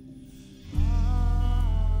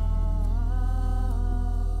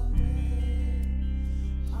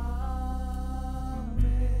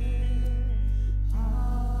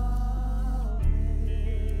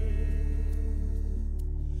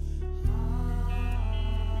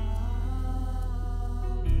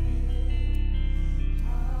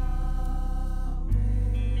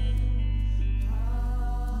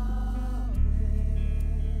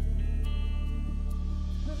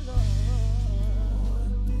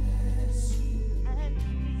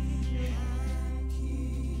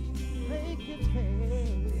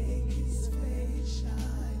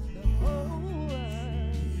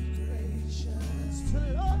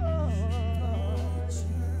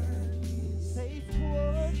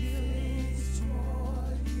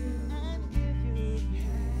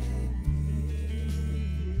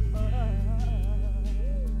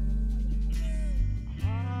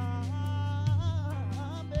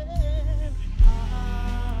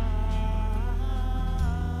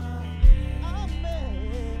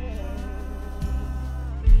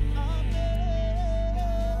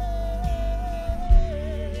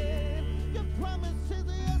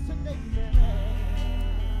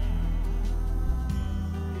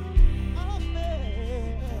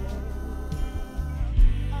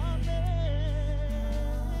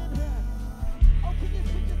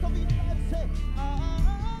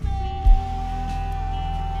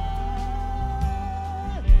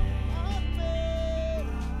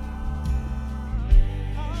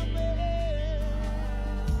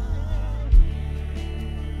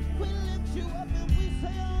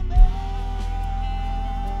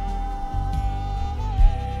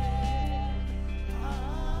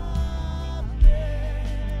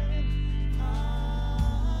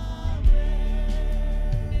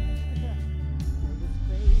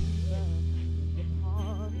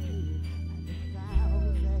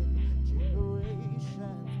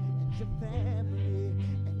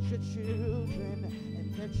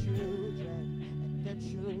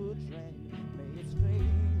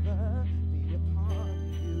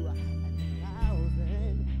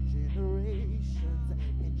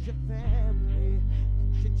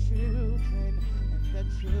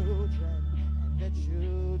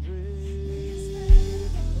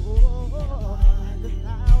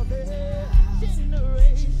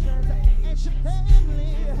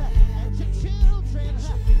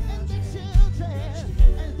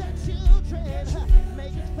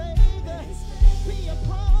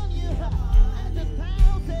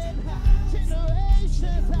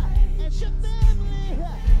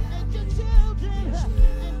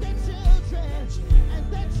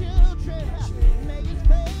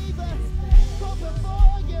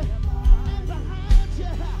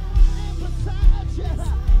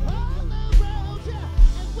 yeah.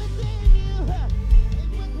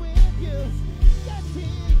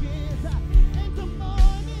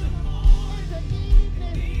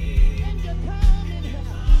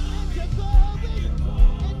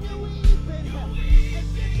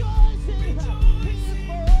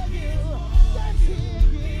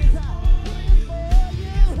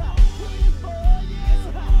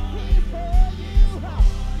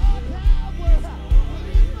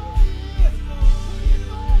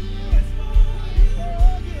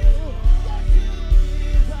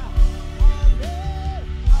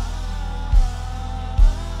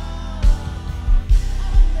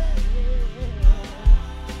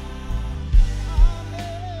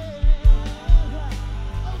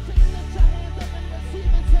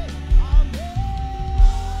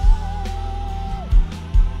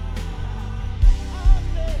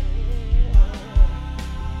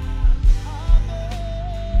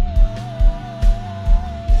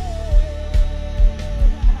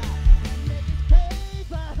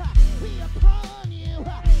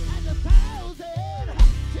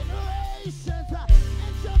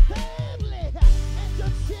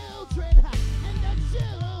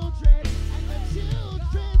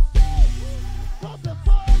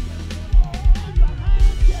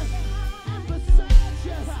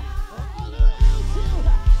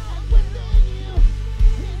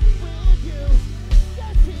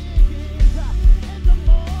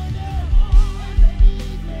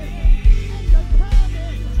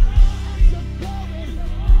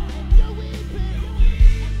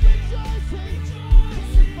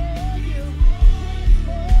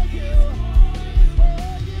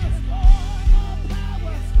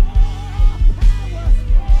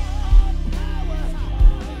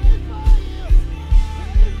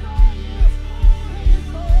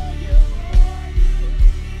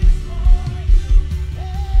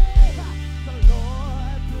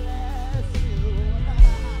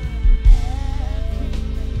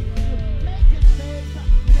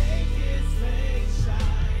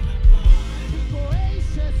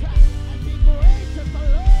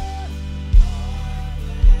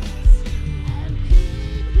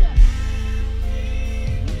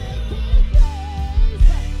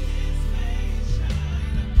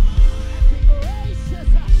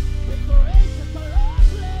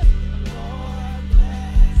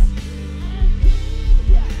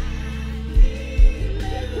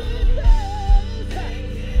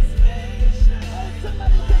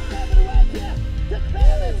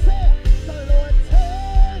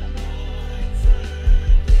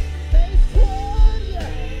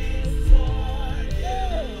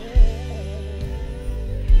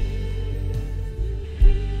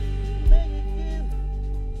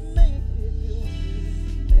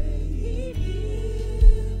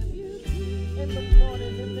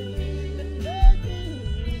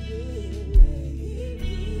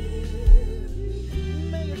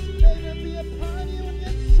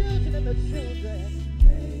 children.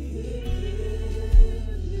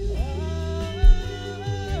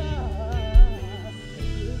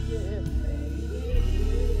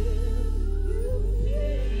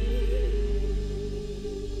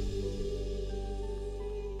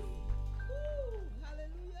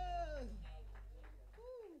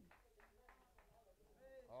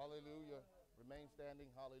 Hallelujah. Remain standing.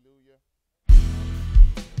 Hallelujah.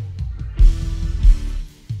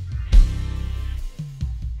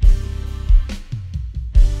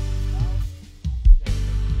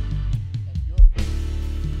 And your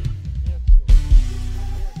family, their children, their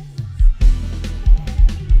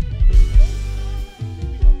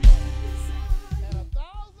and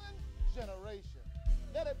 1,000 generations.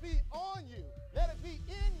 Let it be on you. Let it be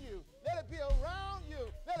in you. Let it be around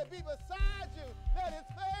you. Let it be beside you. Let His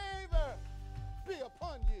favor be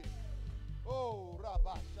upon you. Oh,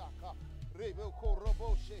 Rabashaka, Rebeko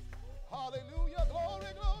Roboshe. Hallelujah,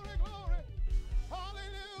 glory, glory, glory.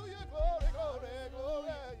 Hallelujah, glory, glory, glory.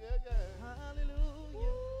 Yeah, yeah. Hallelujah.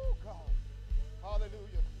 Woo, God.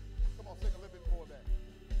 Hallelujah. Come on, sing a little bit more of that.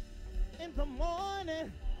 In the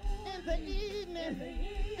morning, in the evening,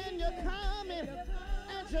 and you're coming,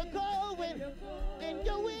 and you're going, and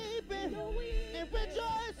you're weeping, and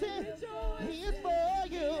rejoicing. He is for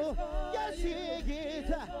you. Yes, He is. He is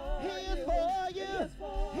for you.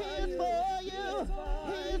 He is for you.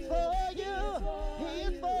 He is for you. He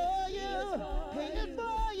is for you. He is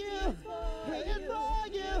for you. He is for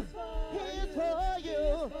you. He is for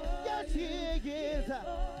you. Yes, He is.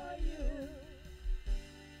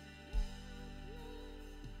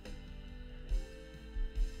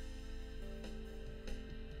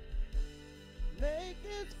 Make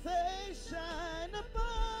His face shine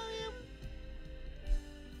upon you.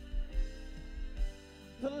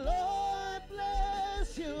 The Lord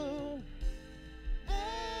bless you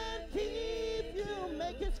and keep you.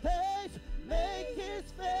 Make His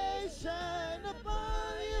face shine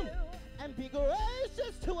upon you and be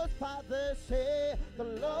gracious to His Father. Say, the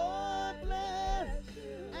Lord bless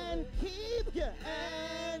and keep you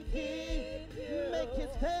and keep you. Make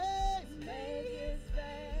His face.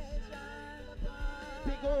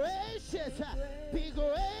 Be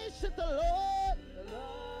gracious, the Lord.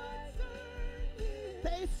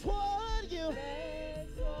 Face toward you.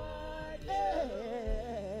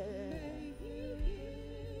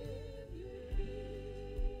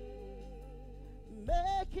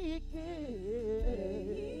 Make He give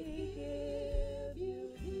you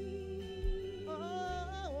peace.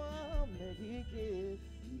 Oh, make He give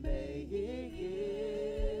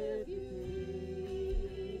you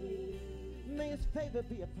peace. May His favor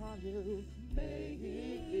be upon you. May He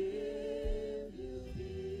give you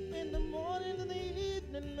peace. In the morning and the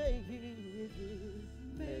evening, may He give you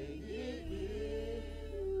peace.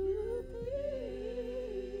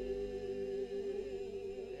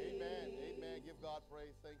 Amen. Amen. Give God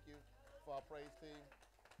praise. Thank you for our praise team.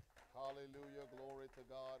 Hallelujah. Glory to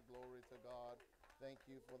God. Glory to God. Thank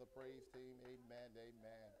you for the praise team. Amen.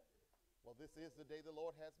 Amen. Well, this is the day the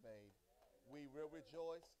Lord has made. We will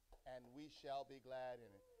rejoice and we shall be glad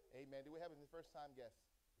in it. Amen. Do we have any first-time guests?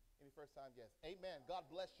 Any first-time guests? Amen. God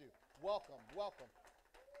bless you. Welcome. Welcome.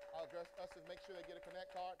 I'll address us to make sure they get a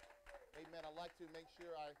Connect card. Amen. I'd like to make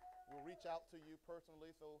sure I will reach out to you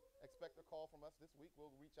personally. So expect a call from us this week.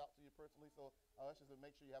 We'll reach out to you personally. So our ushers will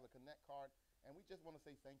make sure you have a Connect card. And we just want to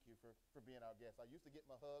say thank you for being our guest. I used to get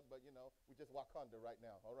my hug, but, we just Wakanda right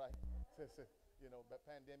now. All right. But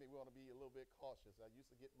pandemic, we want to be a little bit cautious. I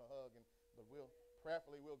used to get my hug, but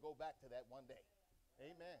prayerfully we'll go back to that one day.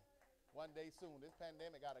 Amen. One day soon. This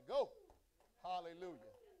pandemic got to go.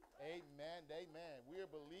 Hallelujah. Amen. Amen. We're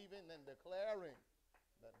believing and declaring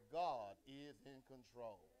that God is in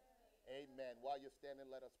control. Amen. While you're standing,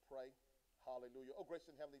 let us pray. Hallelujah. Oh, gracious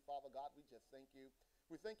and heavenly Father, God, we just thank you.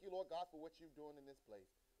 We thank you, Lord God, for what you're doing in this place.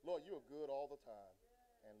 Lord, you are good all the time.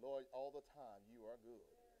 And Lord, all the time you are good.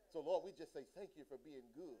 So, Lord, we just say thank you for being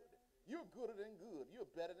good. You're gooder than good. You're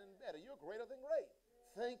better than better. You're greater than great.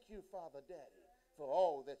 Thank you, Father Daddy, for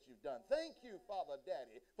all that you've done. Thank you, Father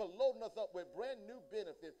Daddy, for loading us up with brand new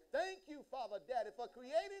benefits. Thank you, Father Daddy, for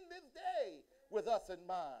creating this day with us in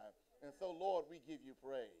mind. And so, Lord, we give you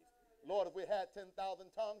praise. Lord, if we had 10,000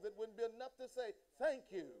 tongues, it wouldn't be enough to say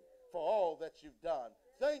thank you for all that you've done.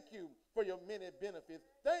 Thank you for your many benefits.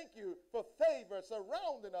 Thank you for favor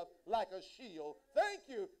surrounding us like a shield. Thank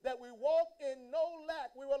you that we walk in no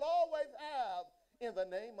lack. We will always have in the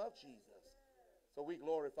name of Jesus. So we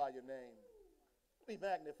glorify your name. We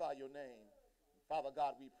magnify your name. Father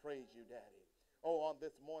God, we praise you, Daddy. Oh, on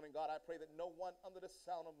this morning, God, I pray that no one under the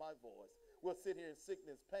sound of my voice will sit here in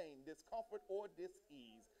sickness, pain, discomfort, or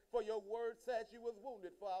dis-ease. For your word says you was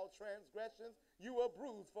wounded for our transgressions, you were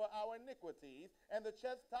bruised for our iniquities, and the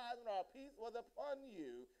chastisement of our peace was upon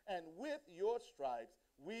you, and with your stripes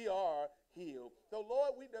we are healed. So,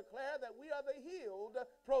 Lord, we declare that we are the healed,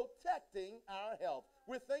 protecting our health.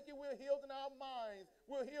 We're thinking we're healed in our minds,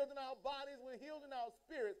 we're healed in our bodies, we're healed in our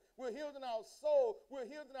spirits, we're healed in our soul, we're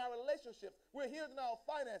healed in our relationships, we're healed in our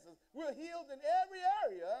finances, we're healed in every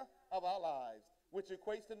area of our lives, which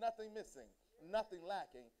equates to nothing missing, nothing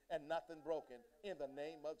lacking, and nothing broken in the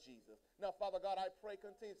name of Jesus. Now, Father God, I pray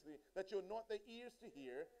continuously that you anoint their ears to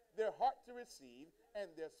hear, their heart to receive,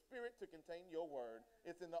 and their spirit to contain your word.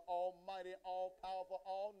 It's in the almighty, all-powerful,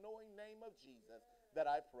 all-knowing name of Jesus that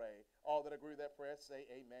I pray. All that agree with that prayer say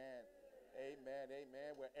amen. Amen,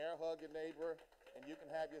 amen. We're air hug your neighbor, and you can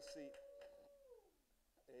have your seat.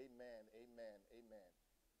 Amen, amen, amen.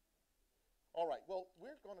 All right, well,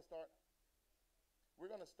 we're going to start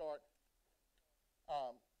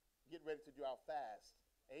getting ready to do our fast.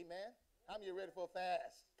 Amen. How many of you ready for a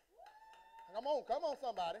fast? Come on,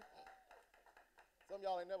 somebody. Some of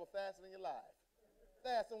y'all ain't never fasted in your life.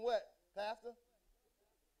 Fasting what, Pastor?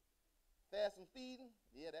 Fasting feeding?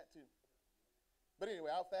 Yeah, that too. But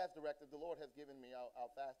anyway, our fast directive, the Lord has given me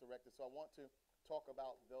our fast directive, so I want to talk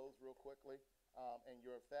about those real quickly. And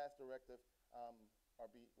your fast directive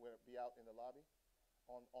will be out in the lobby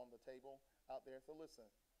on the table out there. So listen,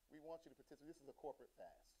 we want you to participate. This is a corporate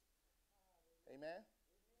fast. Amen?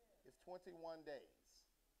 It's 21 days.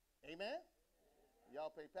 Amen? Y'all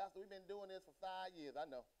pray, Pastor, we've been doing this for 5 years. I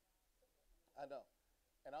know.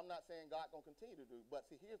 And I'm not saying God going to continue to do, but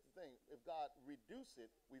see, here's the thing. If God reduce it,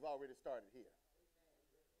 we've already started here.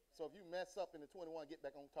 So if you mess up in the 21, get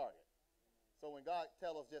back on target. So when God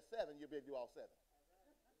tells us just 7, you'll be able to do all 7.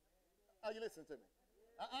 Are you listening to me?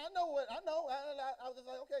 I know. I was just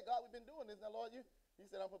like, okay, God, we've been doing this. Now, Lord, he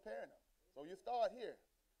said, I'm preparing them. So you start here.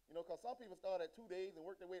 You know, because some people start at 2 days and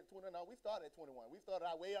work their way at 21. Now, we started at 21. We started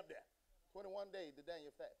our way up there. 21 days, the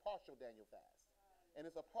Daniel fast, partial Daniel fast. And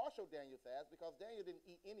it's a partial Daniel fast because Daniel didn't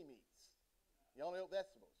eat any meats. He only ate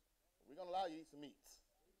vegetables. We're going to allow you to eat some meats.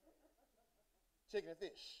 Chicken and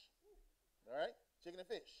fish. All right? Chicken and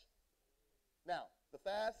fish. Now, the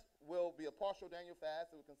fast will be a partial Daniel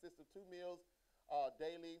fast. It will consist of 2 meals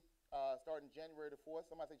daily starting January the 4th.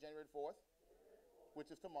 Somebody say January the 4th, which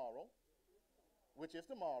is tomorrow.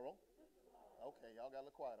 Okay, y'all got a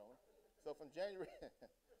little quiet on me. So from January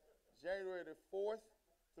the 4th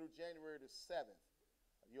through January the 7th,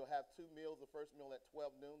 you'll have 2 meals. The first meal at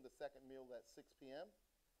 12 noon, the second meal at 6 p.m.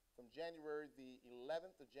 From January the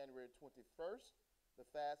 11th to January 21st, the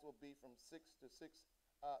fast will be from 6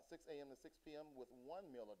 a.m. to 6 p.m. with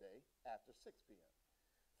 1 meal a day after 6 p.m.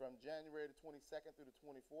 From January the 22nd through the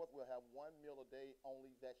 24th, we'll have 1 meal a day,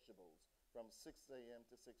 only vegetables, from 6 a.m.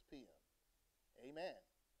 to 6 p.m. Amen.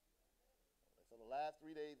 So the last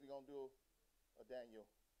 3 days, we're going to do a Daniel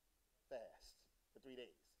fast for 3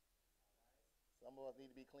 days. Some of us need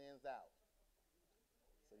to be cleansed out.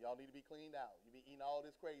 So y'all need to be cleaned out. You be eating all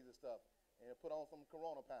this crazy stuff and put on some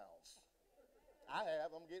Corona pounds. I have.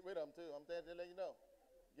 I'm getting rid of them too. I'm there to let you know.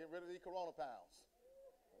 Get rid of these Corona pounds.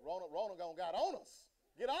 Rona gone got on us.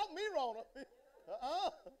 Get off me, Rona.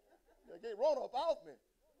 Get Rona up off me.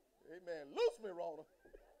 Amen. Loose me, Rona.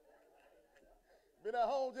 Been at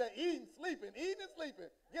home just eating and sleeping.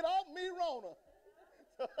 Get off me, Rona.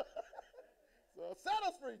 So set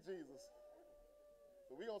us free, Jesus.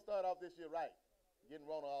 So we're going to start off this year right, getting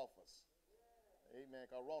Rona off us. Amen,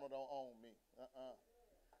 because Rona don't own me.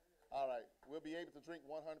 All right, we'll be able to drink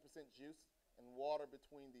 100% juice and water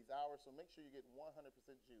between these hours, so make sure you get 100%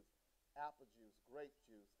 juice, apple juice, grape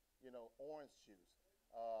juice, orange juice,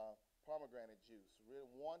 pomegranate juice, 100%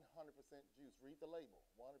 juice. Read the label,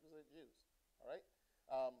 100% juice. All right?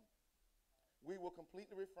 We will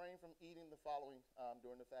completely refrain from eating the following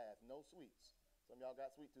during the fast. No sweets. Some of y'all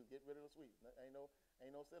got sweet tooth. Get rid of the sweets. Ain't no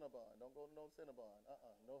Cinnabon. Don't go to no Cinnabon.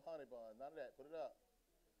 No honey bun. None of that. Put it up.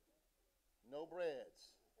 No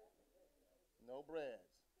breads. No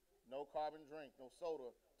breads. No carbon drink. No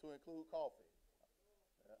soda to include coffee.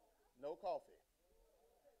 No coffee.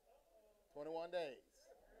 21 days.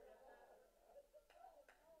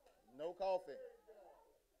 No coffee.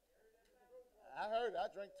 I heard it.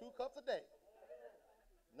 I drink 2 cups a day.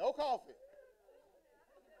 No coffee.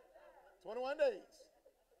 21 days.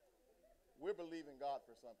 We're believing God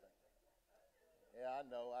for something. Yeah, I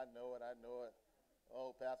know it.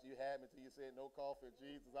 Oh, Pastor, you had me till you said no coffee.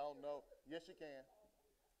 Jesus, I don't know. Yes, you can.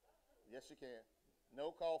 Yes, you can.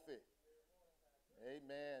 No coffee.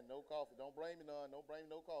 Amen. No coffee. Don't blame me none. Don't blame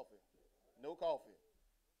me no coffee. No coffee.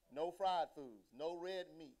 No fried foods. No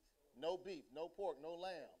red meat. No beef. No pork. No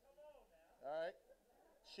lamb. All right?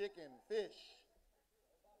 chicken, fish,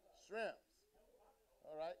 shrimps.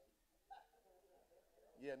 All right?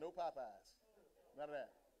 Yeah, no Popeyes. None of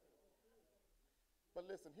that. But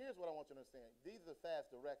listen, here's what I want you to understand. These are the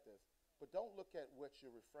fast directives, but don't look at what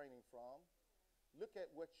you're refraining from. Look at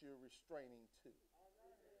what you're restraining to.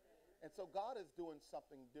 And so God is doing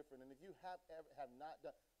something different. And if you have not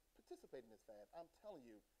done, participate in this fast. I'm telling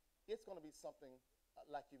you, it's going to be something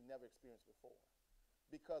like you've never experienced before,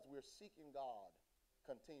 because we're seeking God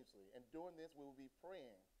continuously. And during this, we will be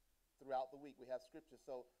praying throughout the week. We have scriptures.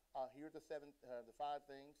 So here's the 6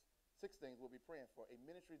 things we'll be praying for. A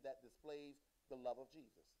ministry that displays the love of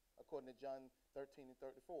Jesus, according to John 13 and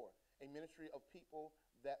 34. A ministry of people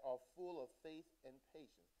that are full of faith and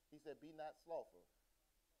patience. He said, be not slothful.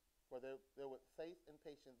 For there with faith and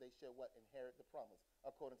patience, they shall what? Inherit the promise,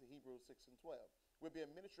 according to Hebrews 6 and 12. We'll be a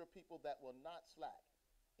ministry of people that will not slack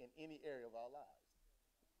in any area of our lives.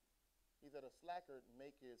 He said, a slacker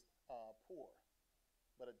maketh poor,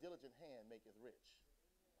 but a diligent hand maketh rich,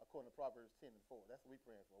 according to Proverbs 10 and 4. That's what we're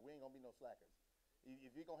praying for. We ain't going to be no slackers.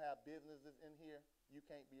 If you're going to have businesses in here, you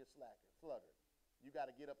can't be a sluggard. You got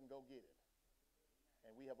to get up and go get it.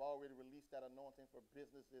 And we have already released that anointing for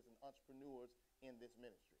businesses and entrepreneurs in this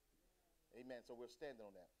ministry. Amen. So we're standing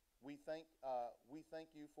on that. We thank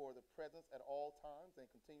you for the presence at all times and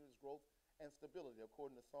continuous growth and stability,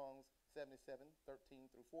 according to Psalms 77,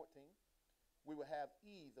 13 through 14. We will have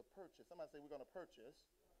ease of purchase. Somebody say we're going to purchase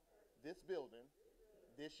this building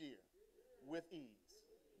this year with ease.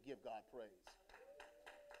 Give God praise.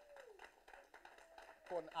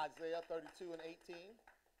 According to Isaiah 32 and 18,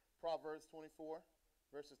 Proverbs 24,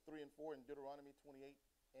 verses 3 and 4, and Deuteronomy 28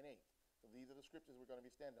 and 8. So these are the scriptures we're going to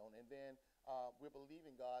be standing on. And then we're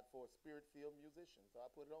believing God for spirit-filled musicians. So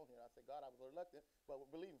I put it on here. I said, God, I was reluctant, but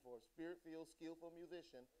we're believing for a spirit-filled, skillful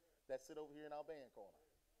musician that sit over here in our band corner.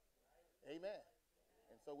 Amen.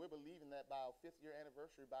 And so we're believing that by our 5th year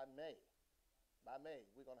anniversary, by May,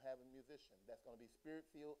 we're going to have a musician that's going to be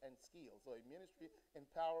spirit-filled and skilled. So a ministry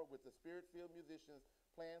empowered with the spirit-filled musicians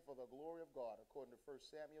playing for the glory of God, according to 1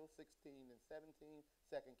 Samuel 16 and 17,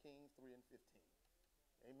 2 Kings 3 and 15.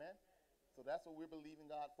 Amen. So that's what we're believing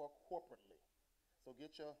God for corporately. So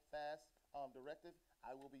get your fast directive.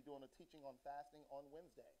 I will be doing a teaching on fasting on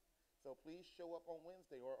Wednesday. So please show up on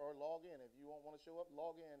Wednesday or log in. If you don't want to show up,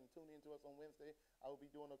 log in and tune in to us on Wednesday. I will be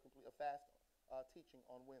doing a fast teaching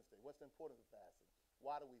on Wednesday. What's the importance of fasting?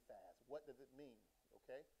 Why do we fast? What does it mean?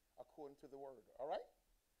 Okay? According to the word. All right?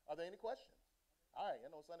 Are there any questions? All right. I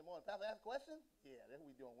know Sunday morning. Pastor, ask a question? Yeah, that's what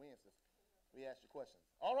we do on Wednesdays. We ask you questions.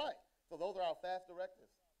 All right. So those are our fast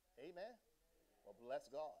directives. Amen. Well,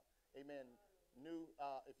 bless God. Amen.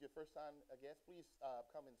 If you're first time a guest, please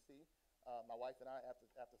come and see my wife and I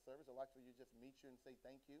after service. I'd like for you to just meet you and say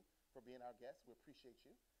thank you for being our guest. We appreciate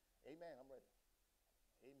you. Amen. I'm ready.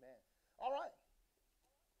 Amen. All right.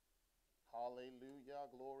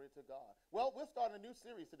 Hallelujah. Glory to God. Well, we're starting a new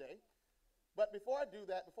series today. But before I do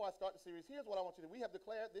that, before I start the series, here's what I want you to do. We have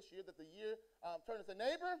declared this year that the year, turn to say,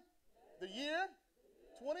 neighbor, the year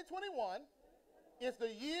 2021 is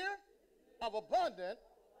the year of abundant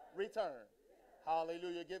return.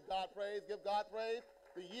 Hallelujah. Give God praise. Give God praise.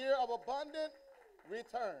 The year of abundant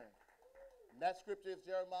return. And that scripture is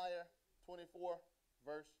Jeremiah 24,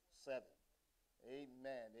 verse 7.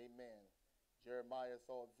 Amen. Amen. Jeremiah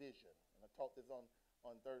saw a vision. And I taught this on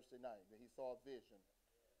Thursday night. That he saw a vision.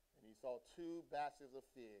 And he saw 2 baskets of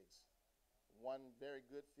figs. One very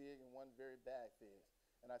good fig and one very bad fig.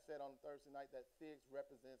 And I said on Thursday night that figs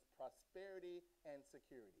represents prosperity and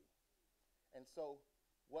security. And so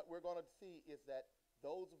what we're going to see is that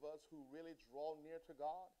those of us who really draw near to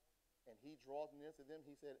God, and he draws near to them,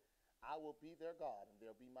 he said, I will be their God, and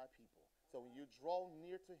they'll be my people. So when you draw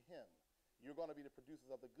near to him, you're going to be the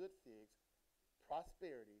producers of the good figs,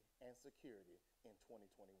 prosperity, and security in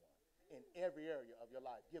 2021. In every area of your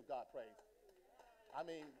life. Give God praise. I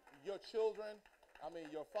mean, your children, I mean,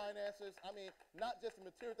 your finances, I mean, not just the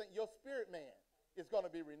material thing, your spirit man is going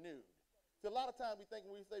to be renewed. So a lot of times we think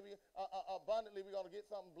when we say abundantly we're going to get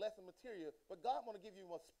something blessed and material, but God want to give you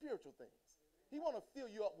more spiritual things. He want to fill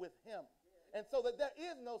you up with him. And so that there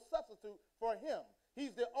is no substitute for him.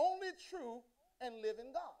 He's the only true and living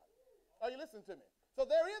God. Are you listening to me? So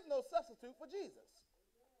there is no substitute for Jesus.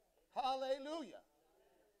 Hallelujah.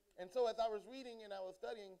 And so as I was reading and I was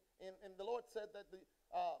studying, and the Lord said that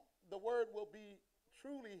the word will be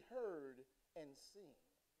truly heard and seen.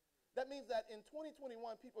 That means that in 2021,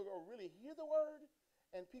 people will really hear the word,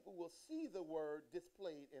 and people will see the word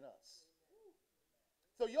displayed in us.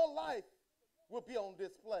 So your life will be on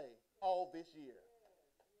display all this year.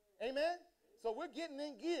 Amen? So we're getting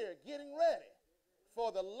in gear, getting ready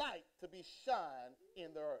for the light to be shined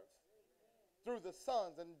in the earth through the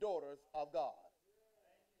sons and daughters of God.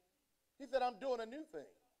 He said, I'm doing a new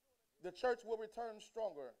thing. The church will return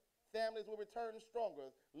stronger. Families will return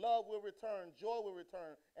stronger. Love will return. Joy will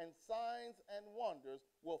return. And signs and wonders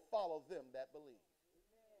will follow them that believe.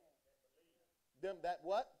 Them that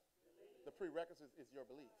what? The prerequisite is your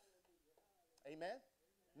belief. Amen?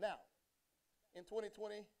 Now, in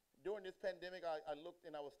 2020, during this pandemic, I looked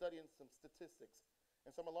and I was studying some statistics.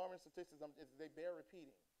 And some alarming statistics, they bear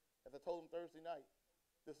repeating. As I told them Thursday night,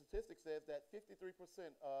 the statistic says that 53%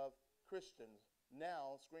 of Christians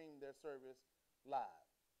now stream their service live,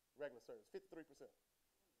 regular service, 53%.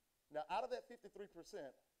 Now, out of that 53%,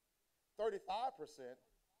 35%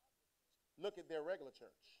 look at their regular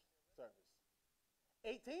church service.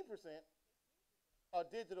 18% are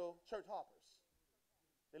digital church hoppers.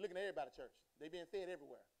 They're looking at everybody at church. They're being fed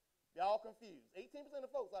everywhere. They're all confused. 18%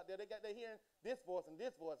 of folks out there, they're hearing this voice and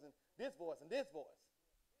this voice and this voice and this voice.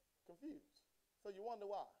 Confused. So you wonder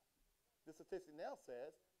why. The statistic now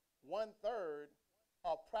says 1/3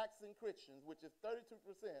 of practicing Christians, which is 32%,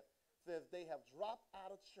 says they have dropped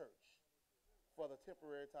out of church for the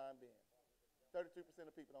temporary time being. 32%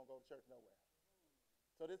 of people don't go to church nowhere.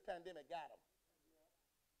 So this pandemic got them.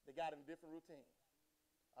 They got in a different routine.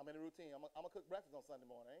 I'm in a routine. I'm going to cook breakfast on Sunday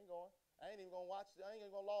morning. I ain't going. I ain't even going to watch. I ain't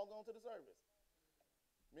even going to log on to the service.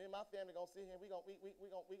 Me and my family going to sit here and we going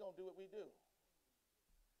to do what we do.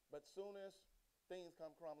 But soon as things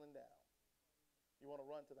come crumbling down, you want to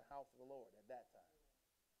run to the house of the Lord at that time.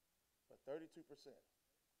 But 32%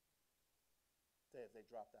 says they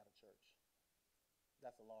dropped out of church.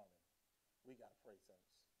 That's alarming. We got to pray,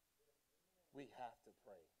 saints. We have to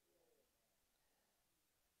pray.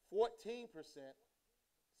 14%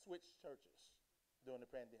 switched churches during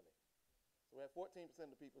the pandemic. So we had 14%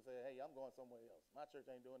 of the people say, hey, I'm going somewhere else. My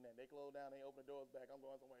church ain't doing that. They closed down. They opened the doors back. I'm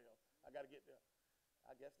going somewhere else. I got to get there.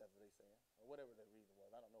 I guess that's what they're saying, or whatever the reason was.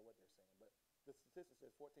 I don't know what they're saying, but the statistic says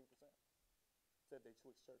 14% said they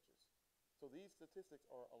switched churches. So these statistics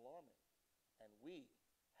are alarming, and we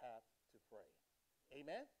have to pray.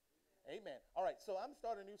 Amen? Amen. All right, so I'm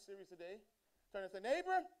starting a new series today. Turn and say,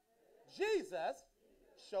 neighbor, Jesus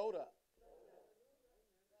showed up.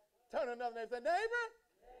 Turn to another neighbor and say, neighbor,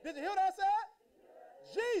 did you hear what I said?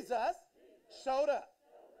 Jesus showed up.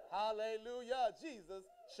 Hallelujah. Jesus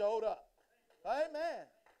showed up. Amen.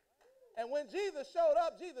 And when Jesus showed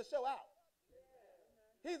up, Jesus showed out.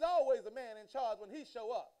 He's always a man in charge when he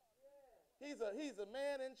show up. He's a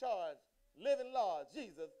man in charge, living large.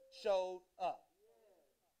 Jesus showed up.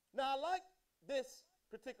 Now, I like this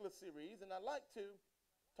particular series, and I like to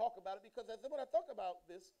talk about it because when I talk about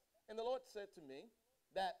this, and the Lord said to me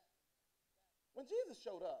that when Jesus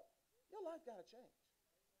showed up, your life got to change.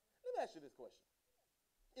 Let me ask you this question.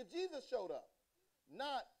 If Jesus showed up,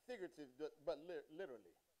 not figurative, but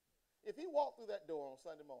literally, if he walked through that door on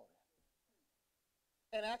Sunday morning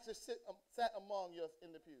and actually sat among us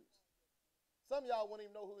in the pews, some of y'all wouldn't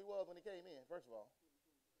even know who he was when he came in, first of all,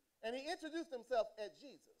 and he introduced himself as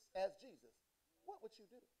Jesus, what would you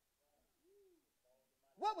do?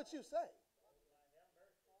 What would you say?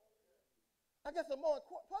 I guess the more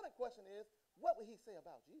important question is, what would he say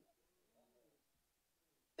about you?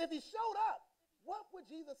 If he showed up, what would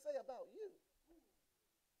Jesus say about you?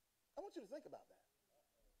 I want you to think about that.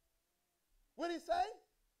 Would he say,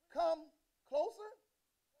 come closer?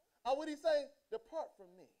 Or would he say, depart from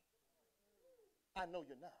me? I know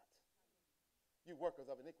you're not. You workers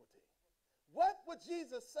of iniquity. What would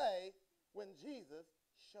Jesus say when Jesus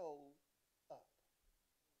showed up?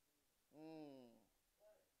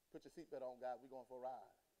 Put your seatbelt on, guys. We're going for a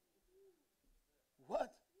ride.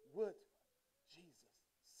 What would Jesus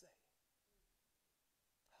say?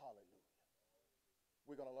 Hallelujah.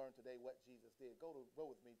 We're going to learn today what Jesus did. Go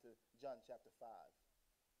with me to John chapter 5.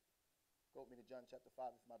 Go with me to John chapter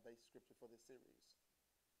 5. This is my base scripture for this series.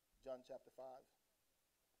 John chapter 5.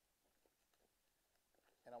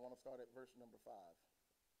 And I want to start at verse number 5.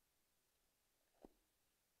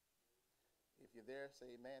 If you're there,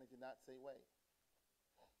 say amen. If you're not, say wait.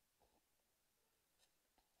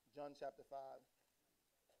 John chapter 5,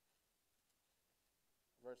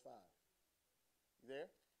 verse 5. You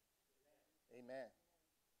there? Amen.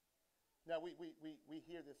 Now, we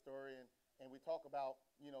hear this story, and we talk about,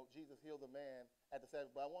 Jesus healed a man at the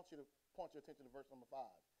Sabbath, but I want you to point your attention to verse number 5.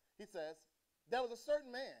 He says, there was a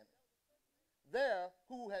certain man there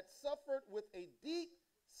who had suffered with a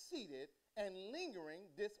deep-seated and lingering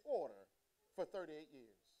disorder for 38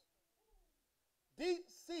 years.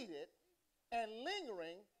 Deep-seated and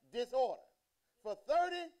lingering disorder for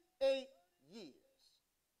 38 years.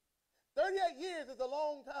 38 years is a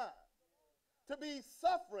long time to be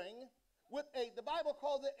suffering with the Bible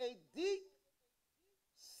calls it a deep-seated,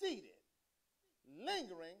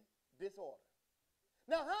 lingering disorder.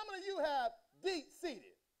 Now, how many of you have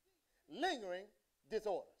deep-seated, lingering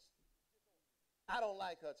disorders? I don't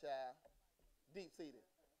like her, child. Deep-seated,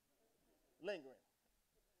 lingering.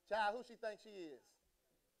 Child, who she thinks she is?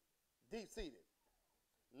 Deep-seated,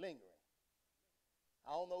 lingering.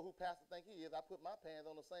 I don't know who Pastor think he is. I put my pants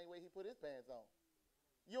on the same way he put his pants on.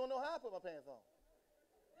 You don't know how I put my pants on.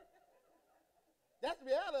 That's the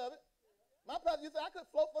reality of it. My pastor used to say I could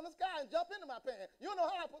float from the sky and jump into my pants. You don't know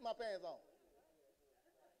how I put my pants on.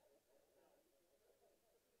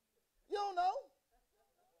 You don't know.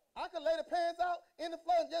 I could lay the pants out in the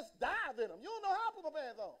floor and just dive in them. You don't know how I put my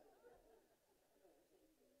pants on.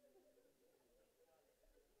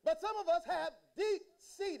 But some of us have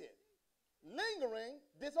deep-seated, lingering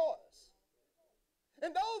disorders.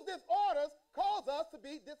 And those disorders cause us to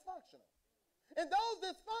be dysfunctional. And those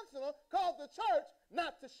dysfunctional cause the church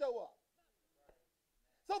not to show up.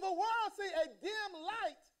 So the world see a dim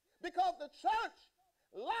light because the church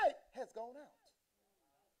light has gone out.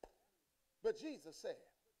 But Jesus said,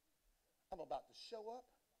 I'm about to show up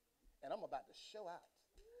and I'm about to show out.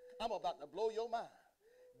 I'm about to blow your mind.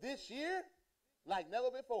 This year, like never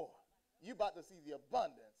before, you about to see the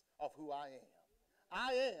abundance of who I am.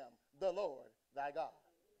 I am the Lord thy God.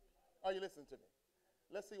 Are you listening to me?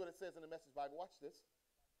 Let's see what it says in the Message Bible. Watch this.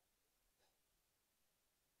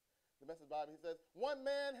 The Message Bible, he says, one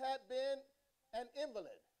man had been an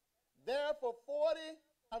invalid there for 38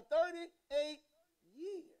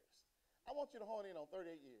 years. I want you to hone in on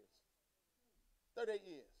 38 years. 38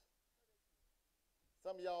 years.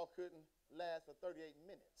 Some of y'all couldn't last for 38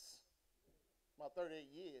 minutes. About 38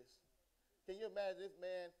 years. Can you imagine this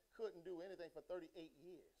man couldn't do anything for 38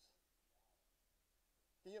 years?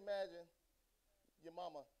 Can you imagine your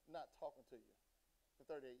mama not talking to you for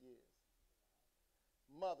 38 years?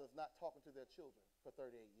 Mothers not talking to their children for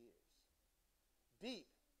 38 years.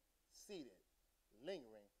 Deep-seated,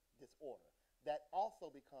 lingering disorder that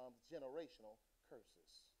also becomes generational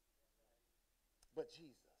curses. But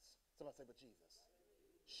Jesus, somebody say, but Jesus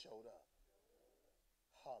showed up.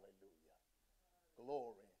 Hallelujah.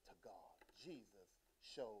 Glory to God. Jesus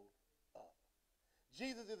showed up.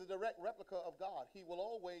 Jesus is a direct replica of God. He will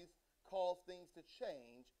always cause things to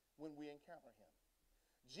change when we encounter him.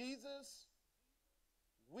 Jesus,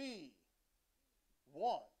 we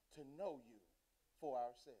want to know you for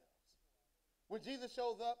ourselves. When Jesus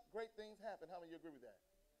shows up, great things happen. How many of you agree with that?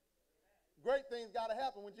 Great things got to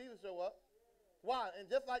happen when Jesus shows up. Why? And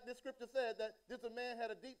just like this scripture said that this man had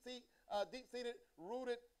a deep-seated,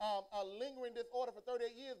 rooted, a lingering disorder for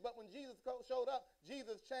 38 years, but when Jesus showed up,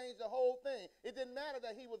 Jesus changed the whole thing. It didn't matter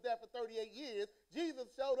that he was there for 38 years. Jesus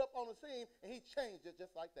showed up on the scene, and he changed it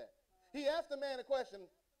just like that. He asked the man a question,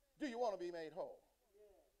 do you want to be made whole?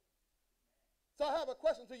 So I have a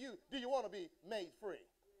question to you. Do you want to be made free?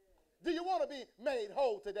 Do you want to be made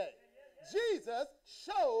whole today? Jesus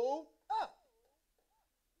showed up.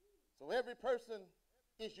 So every person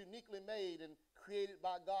is uniquely made and created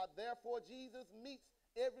by God. Therefore, Jesus meets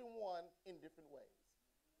everyone in different ways.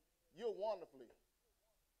 You're wonderfully,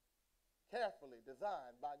 carefully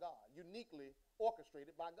designed by God, uniquely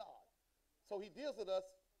orchestrated by God. So he deals with us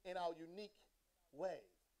in our unique ways.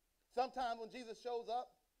 Sometimes when Jesus shows up,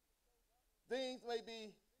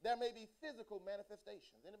 there may be physical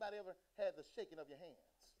manifestations. Anybody ever had the shaking of your hands?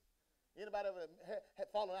 Anybody ever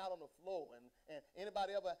had fallen out on the floor? And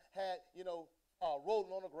anybody ever had,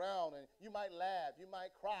 rolling on the ground, and you might laugh, you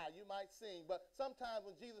might cry, you might sing. But sometimes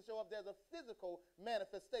when Jesus shows up, there's a physical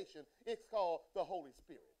manifestation. It's called the Holy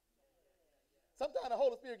Spirit. Sometimes the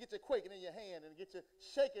Holy Spirit gets you quaking in your hand and get you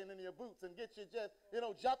shaking in your boots and get you just,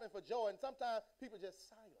 jumping for joy. And sometimes people just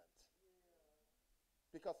silent.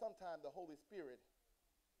 Because sometimes the Holy Spirit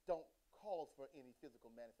don't cause for any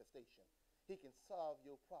physical manifestation. He can solve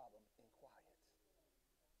your problem in quiet.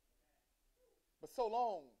 But so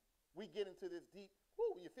long we get into this deep,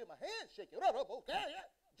 you feel my hand shaking. Okay, yeah,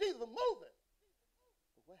 Jesus is moving.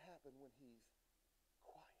 But what happened when he's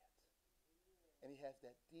quiet? And he has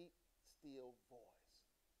that deep, still voice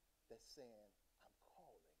that's saying, I'm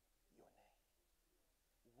calling your name.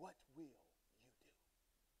 What will you do?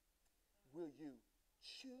 Will you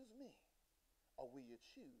choose me, or will you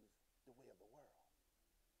choose the way of the world?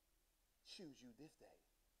 Choose you this day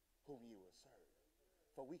whom you will serve.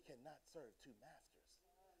 For we cannot serve two masters.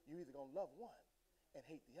 You're either going to love one and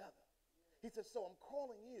hate the other. He says, so I'm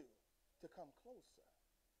calling you to come closer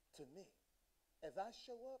to me. As I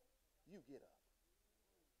show up, you get up.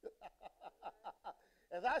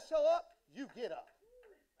 As I show up, you get up.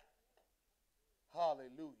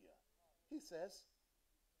 Hallelujah. He says,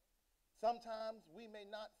 sometimes we may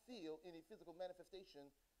not feel any physical manifestation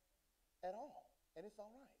at all, and it's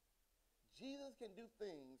all right. Jesus can do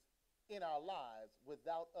things in our lives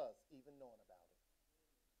without us even knowing about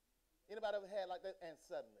it. Anybody ever had like that? And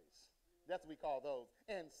suddenly, that's what we call those.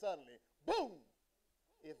 And suddenly, boom,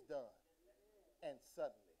 it's done. And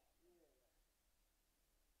suddenly.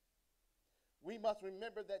 We must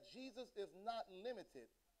remember that Jesus is not limited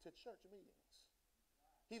to church meetings.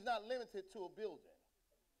 He's not limited to a building.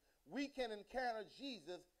 We can encounter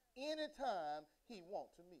Jesus anytime he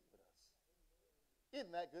wants to meet with us.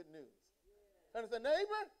 Isn't that good news? And it's a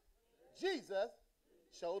neighbor, Jesus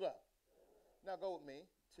showed up. Now go with me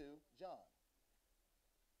to John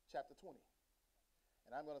chapter 20.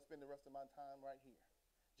 And I'm going to spend the rest of my time right here.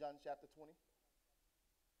 John chapter 20.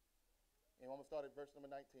 And I'm going to start at verse number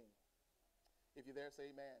 19. If you're there,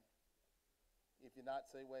 say amen. If you're not,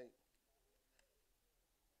 say wait.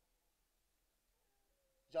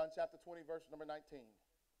 John chapter 20, verse number 19.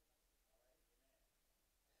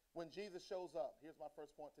 When Jesus shows up, here's my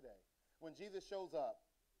first point today. When Jesus shows up,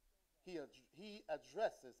 he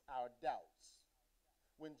addresses our doubts.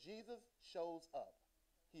 When Jesus shows up,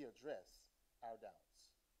 he addresses our doubts.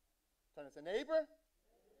 Turn to say, neighbor,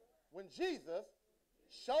 when Jesus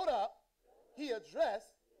showed up, he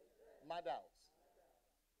addressed my doubts.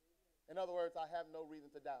 In other words, I have no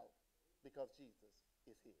reason to doubt because Jesus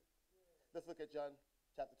is here. Let's look at John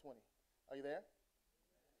chapter 20. Are you there?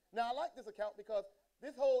 Now, I like this account because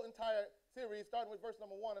this whole entire series, starting with verse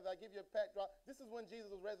number 1, as I give you a backdrop, this is when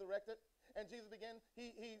Jesus was resurrected. And Jesus began,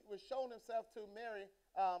 he was showing himself to Mary.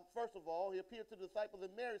 First of all, he appeared to the disciples,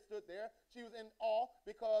 and Mary stood there. She was in awe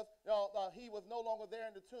because he was no longer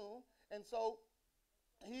there in the tomb. And so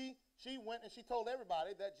she went and she told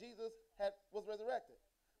everybody that Jesus was resurrected.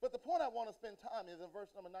 But the point I want to spend time is in verse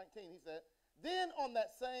number 19. He said, then on that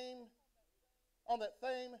same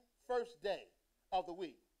first day of the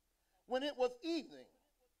week, when it was evening,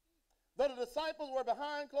 though the disciples were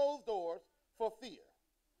behind closed doors for fear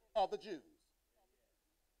of the Jews.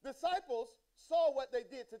 Disciples saw what they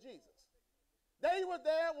did to Jesus. They were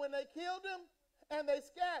there when they killed him and they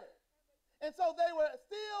scattered. And so they were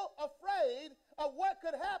still afraid of what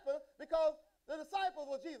could happen because the disciples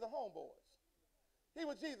were Jesus' homeboys. He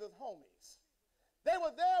was Jesus' homies. They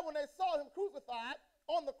were there when they saw him crucified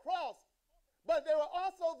on the cross. But they were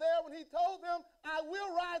also there when he told them, I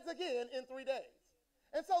will rise again in 3 days.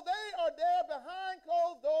 And so they are there behind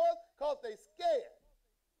closed doors because they scared.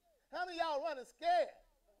 How many of y'all running scared?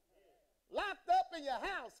 Locked up in your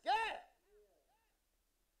house, scared.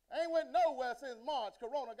 Ain't went nowhere since March.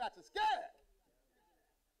 Corona got you scared.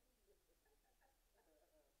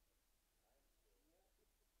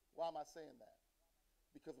 Why am I saying that?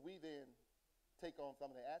 Because we then take on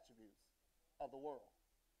some of the attributes of the world.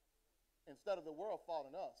 Instead of the world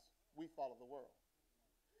following us, we follow the world.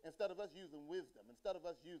 Instead of us using wisdom, instead of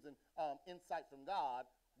us using insight from God,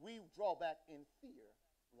 we draw back in fear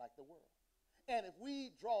like the world. And if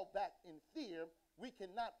we draw back in fear, we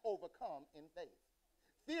cannot overcome in faith.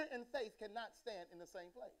 Fear and faith cannot stand in the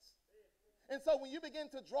same place. And so when you begin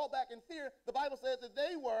to draw back in fear, the Bible says that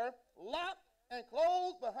they were locked and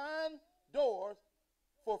closed behind doors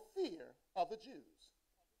for fear of the Jews.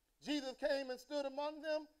 Jesus came and stood among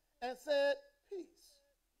them and said, peace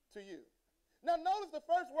to you. Now notice the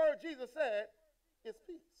first word Jesus said is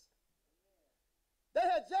peace. They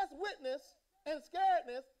had just witnessed and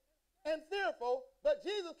scaredness and fearful, but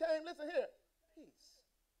Jesus came, listen here, peace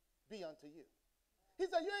be unto you. He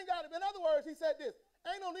said, you ain't got it. In other words, he said this,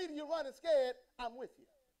 ain't no need of you running scared, I'm with you.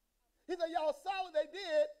 He said, y'all saw what they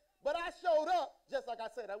did, but I showed up just like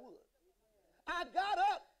I said I would. I got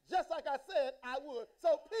up just like I said I would.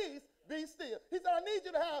 So peace be still. He said, I need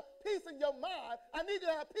you to have peace in your mind. I need you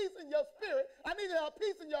to have peace in your spirit. I need you to have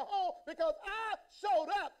peace in your home because I showed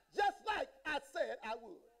up just like I said I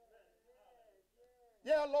would.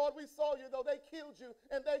 Yeah, Lord, we saw you, though. They killed you,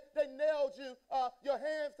 and they nailed you, your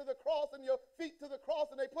hands to the cross and your feet to the cross,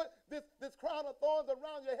 and they put this crown of thorns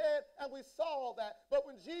around your head, and we saw all that. But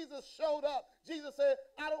when Jesus showed up, Jesus said,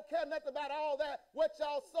 I don't care nothing about all that. What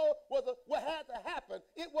y'all saw was what had to happen.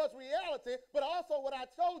 It was reality, but also what I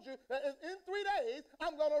told you, that in 3 days,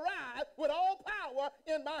 I'm going to rise with all power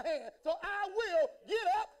in my hand. So I will get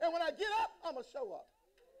up, and when I get up, I'm going to show up.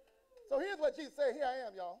 So here's what Jesus said. Here I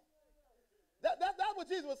am, y'all. That's what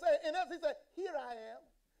Jesus was saying. And he said, here I am.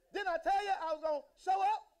 Didn't I tell you I was going to show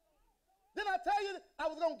up? Didn't I tell you I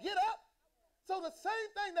was going to get up? So the same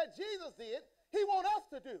thing that Jesus did, he wants us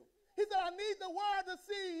to do. He said, I need the world to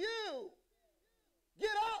see you.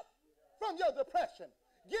 Get up from your depression.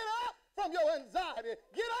 Get up from your anxiety.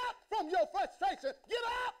 Get up from your frustration. Get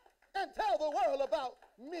up and tell the world about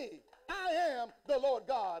me. I am the Lord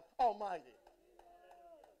God Almighty.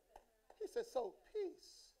 He said, so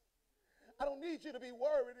peace. I don't need you to be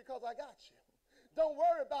worried because I got you. Don't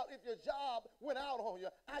worry about if your job went out on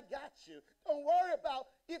you. I got you. Don't worry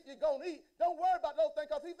about if you're going to eat. Don't worry about those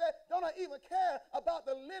things, because he said, don't I even care about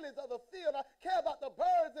the lilies of the field? I care about the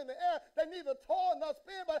birds in the air. They neither toil nor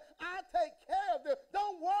spin, but I take care of them.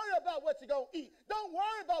 Don't worry about what you're going to eat. Don't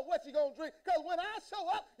worry about what you're going to drink, because when I show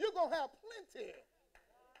up, you're going to have plenty.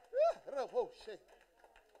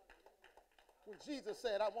 When Jesus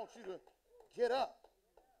said, I want you to get up.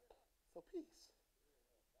 So peace.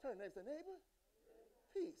 Turn next to neighbor.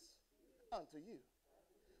 Peace unto you.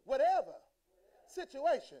 Whatever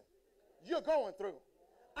situation you're going through,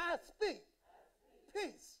 I speak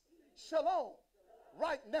peace, shalom,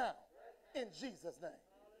 right now in Jesus' name.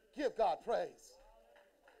 Give God praise.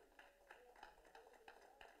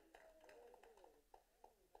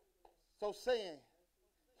 So saying,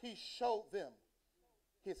 he showed them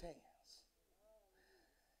his hands.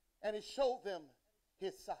 And he showed them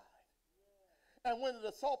his side. And when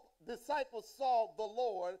the disciples saw the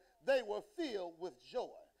Lord, they were filled with joy.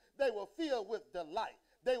 They were filled with delight.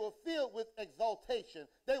 They were filled with exaltation.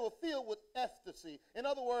 They were filled with ecstasy. In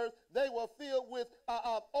other words, they were filled with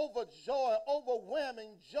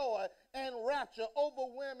overwhelming joy and rapture,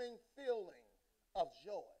 overwhelming feeling of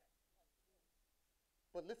joy.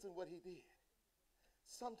 But listen what he did.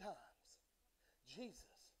 Sometimes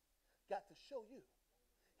Jesus got to show you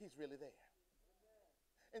he's really there.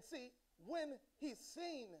 And see, when he's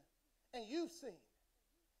seen and you've seen,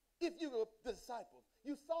 if you were the disciples,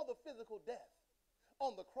 you saw the physical death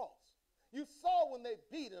on the cross. You saw when they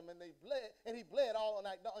beat him and they bled, and he bled all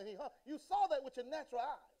night long, and he hung. You saw that with your natural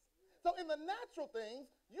eyes. So in the natural things,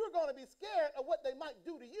 you're going to be scared of what they might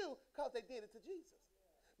do to you because they did it to Jesus.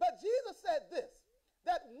 But Jesus said this,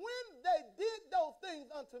 that when they did those things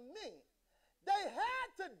unto me, they had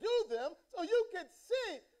to do them so you could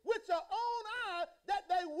see with your own eye that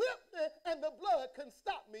they whipped me and the blood couldn't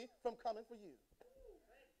stop me from coming for you.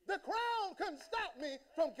 The crown couldn't stop me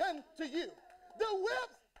from coming to you. The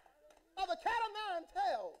whips of the cat o' nine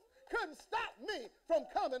tails couldn't stop me from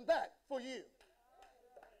coming back for you.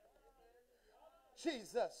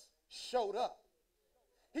 Jesus showed up.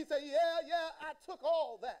 He said, yeah, I took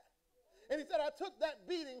all that. And he said, I took that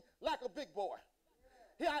beating like a big boy.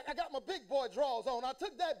 I got my big boy drawers on. I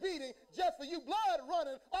took that beating just for you. Blood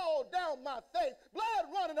running all down my face.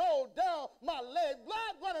 Blood running all down my leg.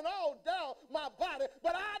 Blood running all down my body.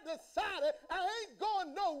 But I decided I ain't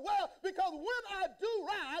going nowhere, because when I do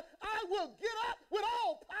right, I will get up with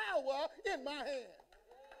all power in my hand.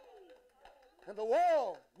 And the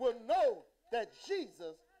world will know that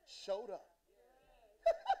Jesus showed up.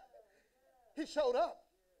 He showed up.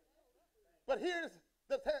 But here's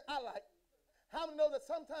the thing I like. How many know that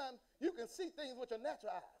sometimes you can see things with your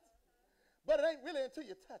natural eyes, but it ain't really until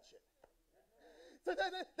you touch it? So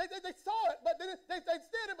they saw it, but they still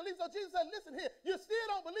didn't believe. So Jesus said, listen here, you still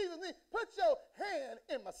don't believe in me. Put your hand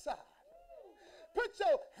in my side. Put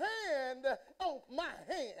your hand on my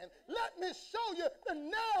hand. Let me show you the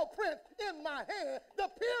nail print in my hand, the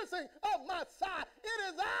piercing of my side. It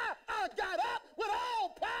is I got up with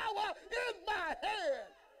all power in my hand.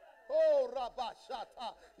 Oh,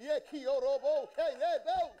 Rabashata, Yekiorobo,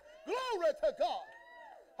 Kelebo. Glory to God.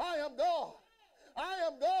 I am God. I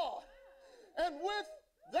am God. And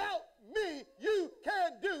without me, you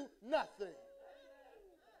can do nothing.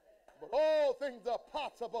 But all things are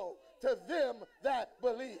possible to them that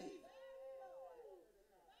believe.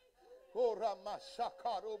 Oh,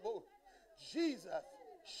 Ramashakarobo. Jesus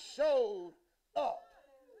showed up.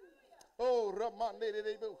 Oh,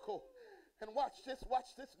 Ramanedeboko. And watch this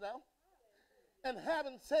now. And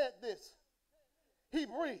having said this, he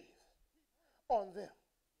breathed on them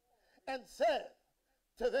and said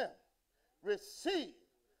to them, receive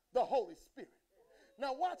the Holy Spirit.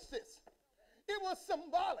 Now watch this. It was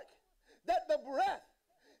symbolic that the breath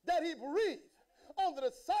that he breathed on the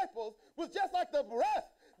disciples was just like the breath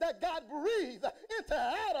that God breathed into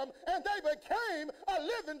Adam, and they became a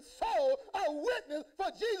living soul, a witness for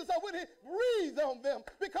Jesus. So when he breathed on them,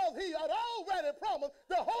 because he had already promised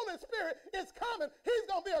the Holy Spirit is coming. He's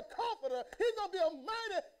going to be a comforter. He's going to be a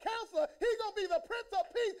mighty counselor. He's going to be the Prince of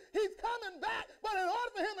Peace. He's coming back. But in order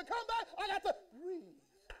for him to come back, I got to breathe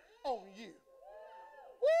on you.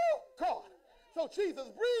 Woo, God. So Jesus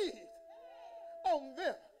breathed on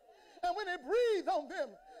them. And when he breathed on them,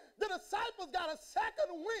 the disciples got a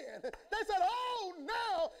second wind. They said, oh,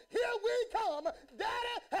 now here we come.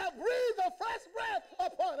 Daddy have breathed a fresh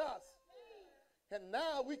breath upon us. And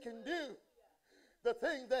now we can do the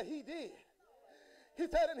things that he did. He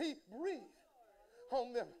said, and he breathed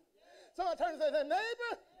on them. Somebody turn and say,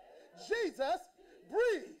 neighbor, Jesus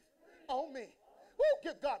breathed on me. Woo,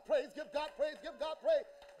 give God praise, give God praise, give God praise.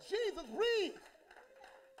 Jesus breathed.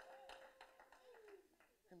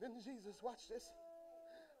 And then Jesus, watch this.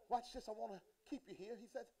 Watch this, I want to keep you here. He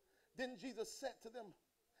said, then Jesus said to them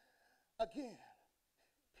again,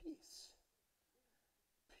 peace,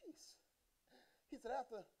 peace. He said,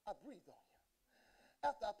 after I breathed on you,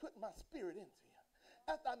 after I put my spirit into you,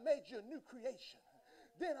 after I made you a new creation,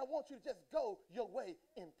 then I want you to just go your way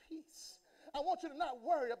in peace. I want you to not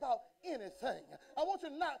worry about anything. I want you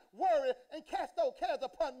to not worry and cast those cares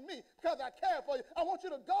upon me because I care for you. I want you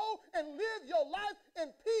to go and live your life in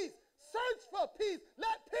peace. Search for peace.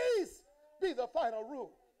 Let peace be the final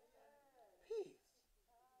rule. Peace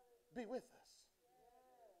be with us.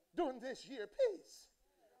 During this year, peace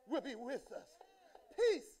will be with us.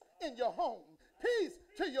 Peace in your home. Peace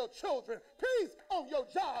to your children. Peace on your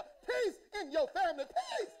job. Peace in your family.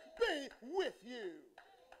 Peace be with you.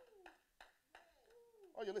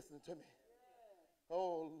 Are you listening to me?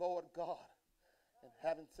 Oh, Lord God. And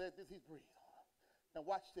having said this, he breathed on him. Now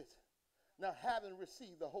watch this. Now having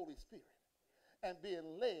received the Holy Spirit and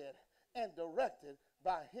being led and directed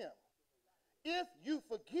by him, if you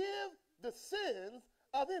forgive the sins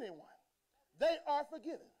of anyone, they are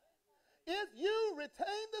forgiven. If you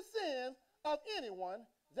retain the sins of anyone,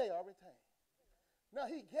 they are retained. Now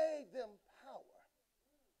he gave them power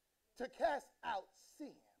to cast out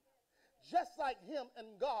sin. Just like him and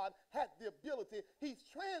God had the ability, he's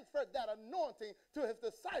transferred that anointing to his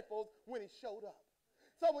disciples when he showed up.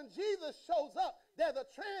 So when Jesus shows up, there's a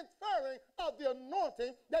transferring of the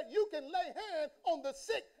anointing that you can lay hands on the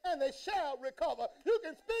sick and they shall recover. You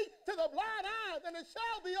can speak to the blind eyes and it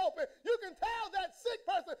shall be open. You can tell that sick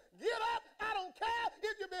person, get up. I don't care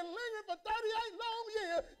if you've been lingering for 38 long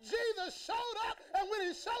years. Jesus showed up, and when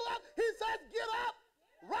he showed up, he says, get up,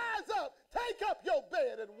 rise up, take up your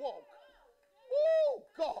bed and walk. Woo,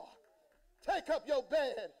 God, take up your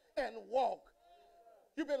bed and walk.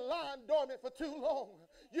 You've been lying dormant for too long.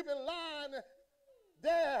 You've been lying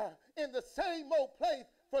there in the same old place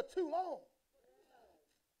for too long.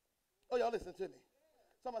 Oh, y'all listen to me.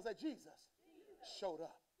 Somebody say, Jesus showed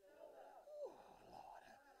up. Oh,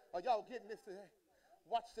 Lord. Are y'all getting this today?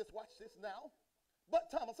 Watch this now.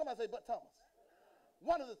 But Thomas, somebody say, but Thomas.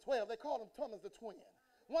 One of the 12, they called him Thomas the twin.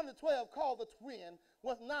 One of the 12 called the twin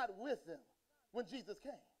was not with them when Jesus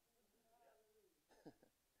came.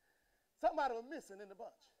 Somebody was missing in the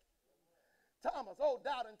bunch. Thomas, old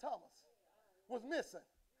doubting Thomas, was missing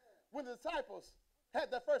when the disciples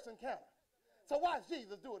had their first encounter. So watch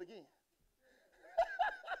Jesus do it again.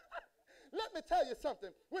 Let me tell you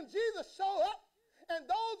something. When Jesus showed up, and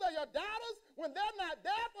those are your doubters, when they're not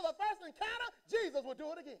there for the first encounter, Jesus will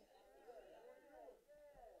do it again.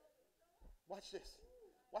 Watch this.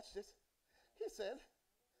 Watch this. He said,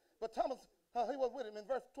 but Thomas, he was with him in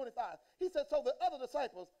verse 25. He said, so the other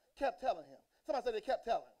disciples kept telling him. Somebody said they kept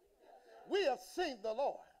telling him. We have seen the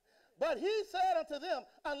Lord. But he said unto them,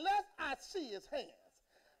 unless I see his hands,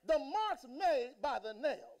 the marks made by the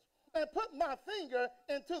nails, and put my finger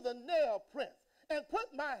into the nail prints, and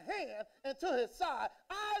put my hand into his side,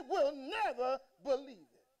 I will never believe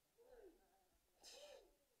it.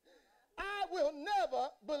 I will never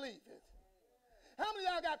believe it. How many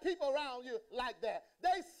of y'all got people around you like that?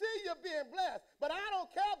 They see you being blessed, but I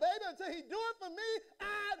don't care, baby, until he do it for me,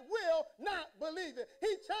 I will not believe it.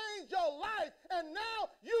 He changed your life, and now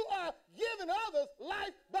you are giving others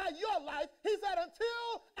life by your life. He said, until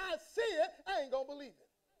I see it, I ain't going to believe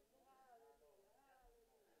it.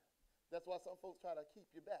 That's why some folks try to keep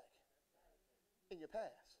you back in your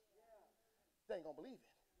past. They ain't going to believe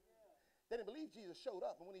it. They didn't believe Jesus showed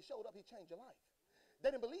up, and when he showed up, he changed your life. They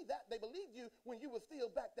didn't believe that. They believed you when you were still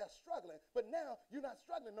back there struggling, but now you're not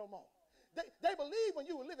struggling no more. They believed when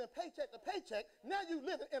you were living paycheck to paycheck, now you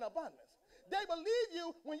living in abundance. They believed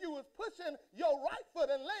you when you was pushing your right foot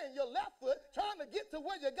and laying your left foot, trying to get to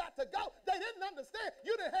where you got to go. They didn't understand.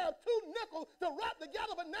 You didn't have two nickels to rub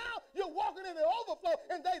together, but now you're walking in the overflow,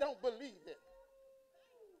 and they don't believe it.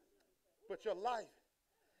 But your life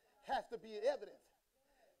has to be evidence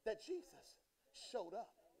that Jesus showed up.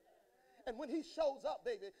 And when he shows up,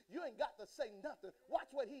 baby, you ain't got to say nothing. Watch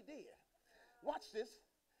what he did. Watch this.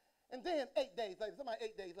 And then 8 days later, somebody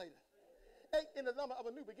 8 days later. 8 in the number of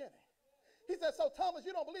a new beginning. He said, so Thomas,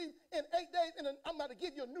 you don't believe in 8 days, and I'm about to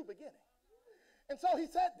give you a new beginning. And so he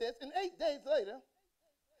said this, and 8 days later,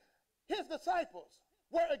 his disciples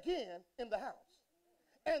were again in the house.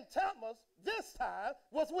 And Thomas this time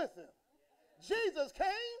was with them. Jesus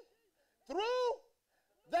came through.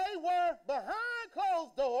 They were behind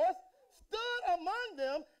closed doors, stood among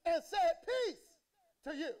them and said, peace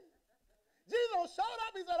to you. Jesus showed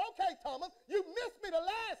up. He said, okay, Thomas, you missed me the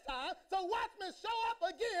last time, so watch me show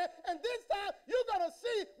up again, and this time you're going to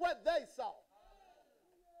see what they saw.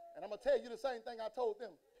 And I'm going to tell you the same thing I told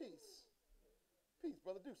them. Peace. Peace,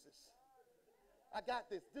 brother. Deuces. I got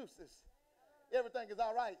this. Deuces. Everything is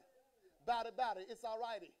all right. About it. It's all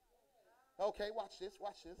righty. Okay, watch this.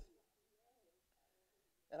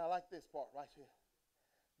 And I like this part right here.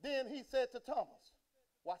 Then he said to Thomas,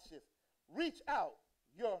 watch this, reach out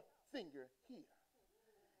your finger here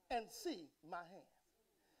and see my hand.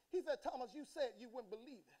 He said, Thomas, you said you wouldn't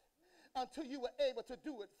believe it until you were able to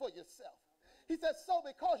do it for yourself. He said, so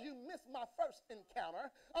because you missed my first encounter,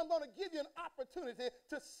 I'm going to give you an opportunity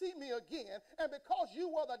to see me again. And because you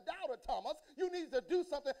were the doubter, Thomas, you need to do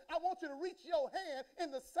something. I want you to reach your hand in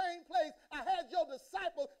the same place I had your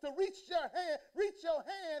disciples to reach your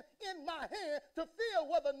hand in my hand to feel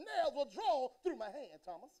where the nails were drawn through my hand,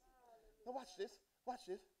 Thomas. Now watch this.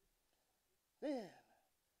 Then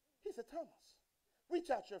he said, Thomas, reach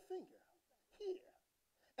out your finger here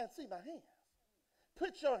and see my hands.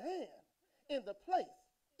 Put your hand in the place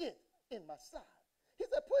in my side. He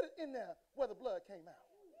said, put it in there where the blood came out.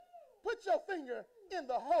 Put your finger in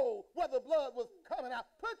the hole where the blood was coming out.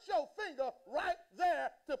 Put your finger right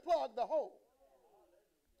there to plug the hole.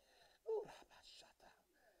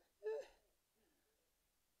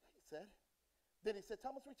 Then he said,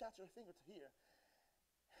 Thomas, reach out your finger to here.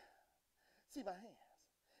 See my hands.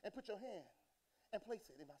 And put your hand and place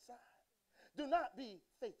it in my side. Do not be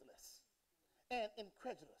faithless and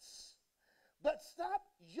incredulous, but stop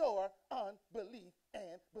your unbelief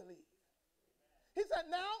and believe. He said,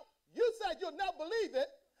 now, you said you'll never believe it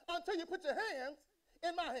until you put your hands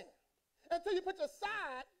in my hand, until you put your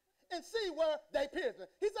side and see where they pierce me.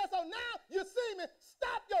 He said, so now you see me,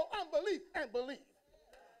 stop your unbelief and believe.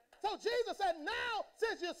 So Jesus said, now,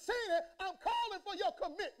 since you've seen it, I'm calling for your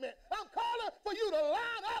commitment. I'm calling for you to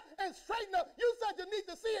line up and straighten up. You said you need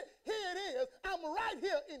to see it. Here it is. I'm right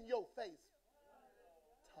here in your face.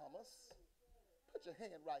 Thomas, put your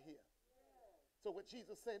hand right here. So what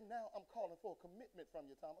Jesus said, now I'm calling for a commitment from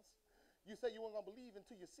you, Thomas. You say you weren't going to believe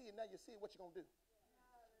until you see it. Now you see it. What you going to do?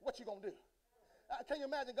 What you going to do? Can you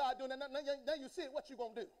imagine God doing that? Now you see it. What you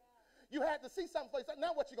going to do? You had to see something for yourself.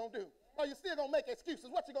 Now what you going to do? Or you still going to make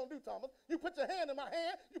excuses. What you going to do, Thomas? You put your hand in my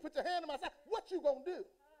hand. You put your hand in my side. What you going to do?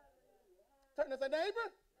 Turn and say,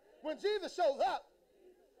 neighbor, when Jesus shows up,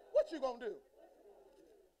 what you going to do?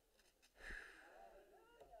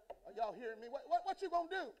 Are y'all hearing me? What you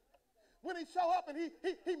going to do? When he show up and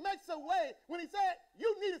he makes a way. When he said,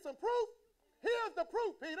 you needed some proof, here's the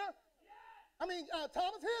proof, Peter.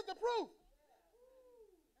 Thomas, here's the proof.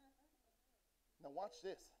 Now watch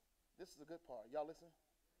this. This is a good part. Y'all listen?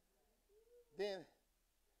 Then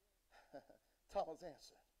Thomas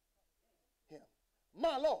answered him,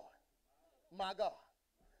 my Lord, my God.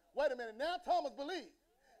 Wait a minute. Now Thomas believed.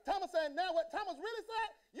 Thomas said, now what Thomas really said,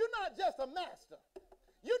 you're not just a master.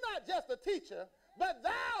 You're not just a teacher, but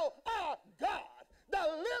thou art God, the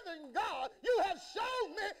living God. You have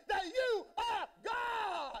shown me that you are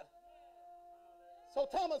God. So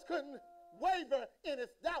Thomas couldn't waver in his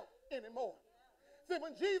doubt anymore. See,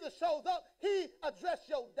 when Jesus shows up, he addressed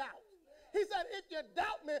your doubt. He said, if you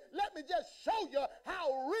doubt me, let me just show you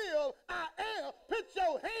how real I am. Put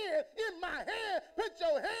your hand in my hand. Put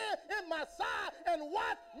your hand in my side and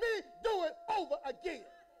watch me do it over again.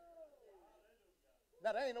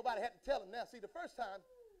 Now, there ain't nobody had to tell him now. See, the first time,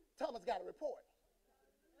 Thomas got a report.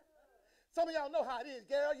 Some of y'all know how it is,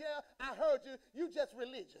 Gary. Yeah, I heard you. You just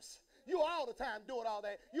religious. You all the time doing all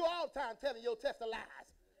that. You all the time telling your test of lies.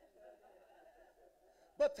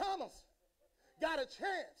 But Thomas got a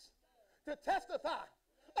chance to testify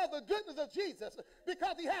of the goodness of Jesus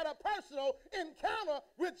because he had a personal encounter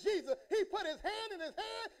with Jesus. He put his hand in his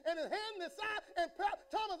hand and his hand in his side, and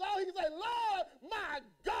Thomas, all he could say, Lord, my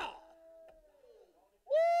God.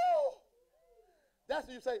 Woo! That's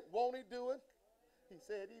when you say, won't he do it? He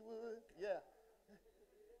said he would. Yeah.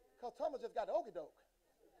 Because Thomas just got the okey-doke.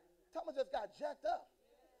 Thomas just got jacked up.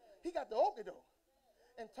 He got the okey-doke.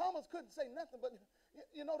 And Thomas couldn't say nothing, but,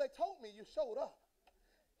 you know, they told me you showed up.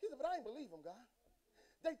 He said, but I ain't believe him, God.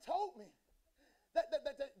 They told me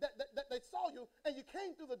that they saw you and you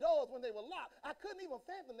came through the doors when they were locked. I couldn't even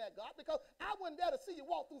fathom that, God, because I wasn't there to see you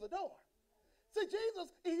walk through the door. See,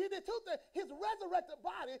 Jesus, he did two things. His resurrected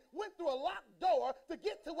body went through a locked door to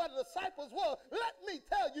get to where the disciples were. Let me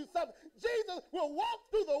tell you something. Jesus will walk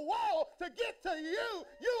through the wall to get to you.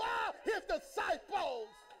 You are his disciples.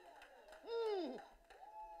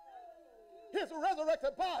 His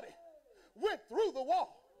resurrected body went through the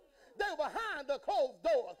wall. They were behind the closed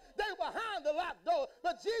doors. They were behind the locked doors.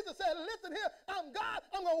 But Jesus said, listen here, I'm God.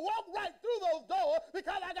 I'm going to walk right through those doors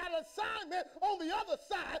because I got an assignment on the other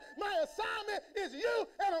side. My assignment is you,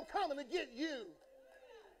 and I'm coming to get you.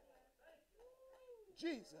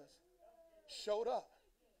 Jesus showed up.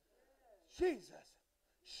 Jesus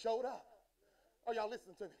showed up. Are y'all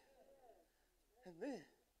listening to me? And then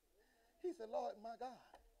he said, Lord, my God,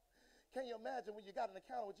 can you imagine when you got an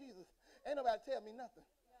encounter with Jesus? Ain't nobody tell me nothing.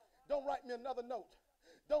 Don't write me another note.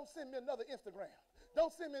 Don't send me another Instagram.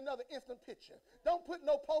 Don't send me another instant picture. Don't put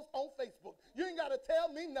no post on Facebook. You ain't got to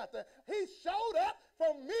tell me nothing. He showed up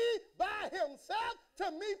for me by himself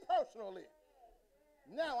to me personally.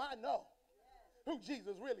 Now I know who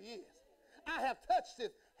Jesus really is. I have touched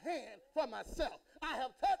his hand for myself. I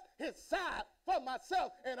have touched his side for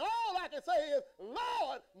myself. And all I can say is,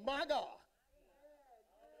 Lord, my God.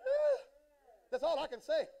 That's all I can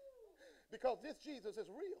say. Because this Jesus is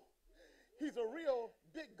real. He's a real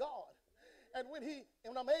big God. And when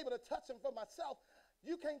I'm able to touch him for myself,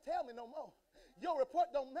 you can't tell me no more. Your report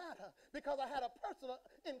don't matter because I had a personal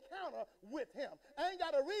encounter with him. I ain't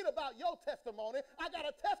got to read about your testimony. I got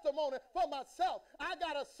a testimony for myself. I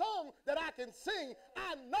got a song that I can sing.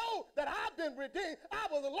 I know that I've been redeemed. I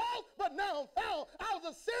was lost, but now I'm found. I was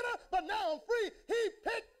a sinner, but now I'm free. He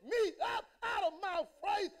picked me up out of my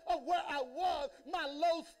place of where I was, my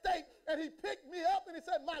low state, and he picked me up and he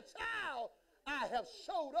said, my child, I have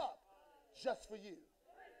showed up just for you.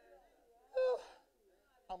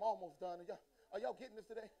 I'm almost done. Are y'all getting this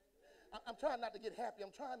today? I'm trying not to get happy.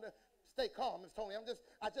 I'm trying to stay calm, Miss Tony.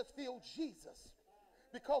 I just feel Jesus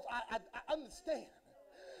because I understand.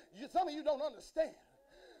 Some of you don't understand.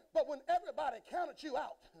 But when everybody counted you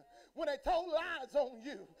out, when they told lies on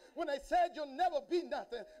you, when they said you'll never be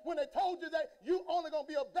nothing, when they told you that you only going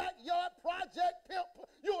to be a backyard project pimp,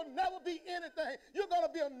 you'll never be anything, you're going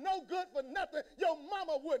to be a no good for nothing, your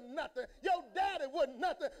mama would nothing, your daddy would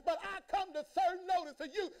nothing, but I come to serve notice to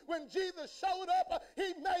you. When Jesus showed up,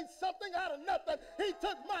 he made something out of nothing. He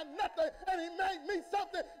took my nothing and he made me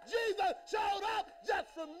something. Jesus showed up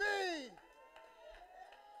just for me.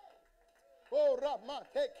 Oh,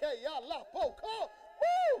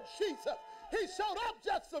 woo, Jesus. He showed up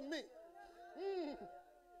just for me.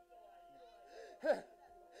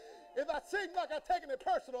 If I seem like I'm taking it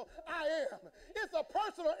personal, I am. It's a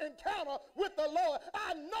personal encounter with the Lord.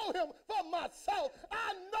 I know him for myself.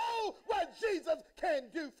 I know what Jesus can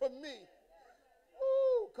do for me.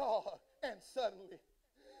 Oh, God. And suddenly,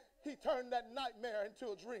 he turned that nightmare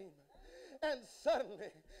into a dream. And suddenly,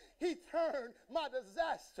 he turned my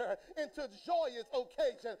disaster into a joyous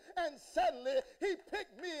occasion. And suddenly, he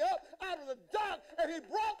picked me up out of the dark and he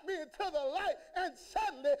brought me into the light. And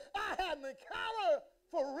suddenly, I had an encounter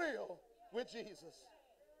for real with Jesus.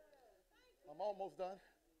 I'm almost done.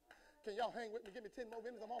 Can y'all hang with me? Give me 10 more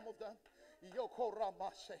minutes. I'm almost done.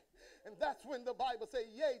 And that's when the Bible says,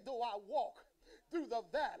 yea, though I walk through the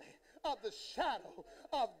valley of the shadow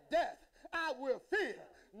of death, I will fear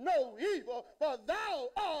no evil, for thou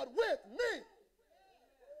art with me.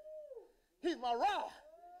 He's my rod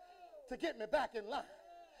to get me back in line.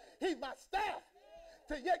 He's my staff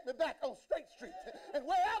to yank me back on straight streets. And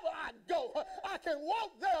wherever I go, I can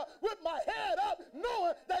walk there with my head up,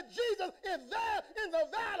 knowing that Jesus is there in the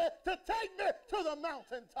valley to take me to the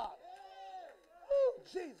mountaintop. Ooh,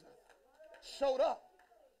 Jesus showed up.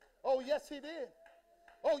 Oh, yes, he did.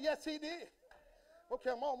 Oh, yes, he did.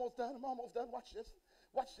 Okay, I'm almost done. Watch this.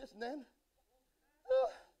 Watch this, then.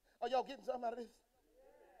 Are y'all getting something out of this?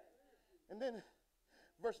 And then,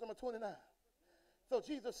 verse number 29. So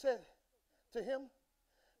Jesus said to him,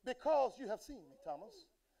 because you have seen me, Thomas,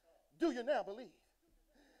 do you now believe?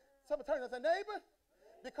 Somebody turn and say, neighbor,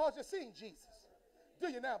 because you've seen Jesus, do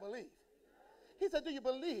you now believe? He said, do you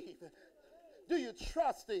believe? Do you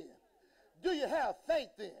trust in? Do you have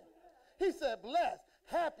faith in? He said, blessed,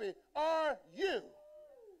 happy are you.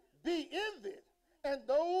 Be envied, and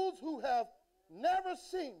those who have never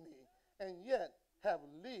seen me and yet have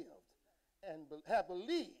lived and have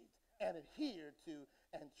believed and adhered to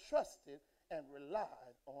and trusted and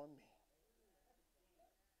relied on me.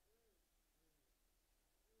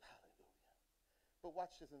 Hallelujah. But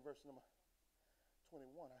watch this in verse number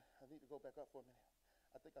 21. I need to go back up for a minute.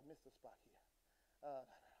 I think I missed a spot here.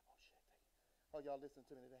 Oh, y'all listen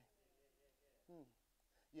to me today?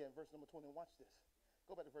 Yeah, in verse number 20, watch this.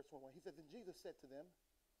 Go back to verse 21. He says, and Jesus said to them,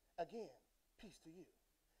 again, peace to you.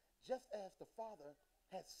 Just as the Father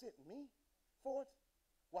has sent me forth,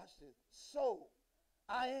 watch this, so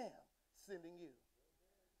I am sending you.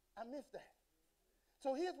 I missed that.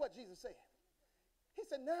 So here's what Jesus said. He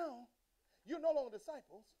said, now you're no longer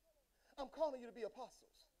disciples. I'm calling you to be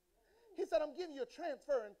apostles. He said, I'm giving you a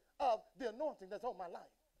transferring of the anointing that's on my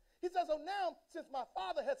life. He said, so now, since my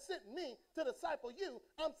Father has sent me to disciple you,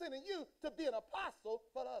 I'm sending you to be an apostle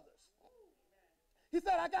for others. He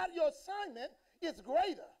said, I got your assignment. It's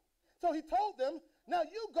greater. So he told them, now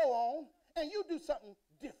you go on and you do something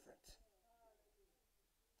different.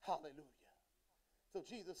 Hallelujah. So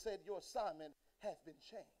Jesus said, your assignment has been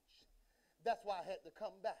changed. That's why I had to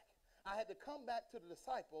come back. I had to come back to the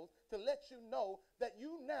disciples to let you know that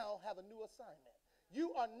you now have a new assignment.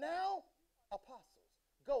 You are now apostles.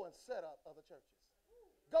 Go and set up other churches.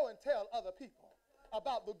 Go and tell other people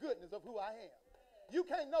about the goodness of who I am. You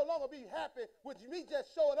can't no longer be happy with me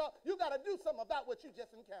just showing up. You got to do something about what you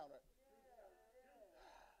just encountered.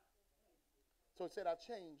 So he said, I've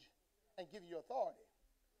changed and give you authority,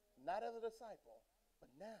 not as a disciple, but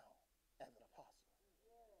now as an apostle.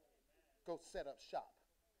 Go set up shop.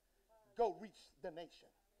 Go reach the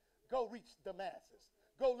nation. Go reach the masses.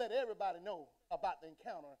 Go let everybody know about the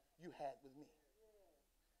encounter you had with me.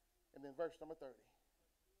 And then verse number 30.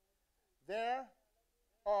 There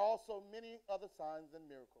are also many other signs and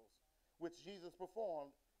miracles which Jesus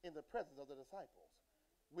performed in the presence of the disciples,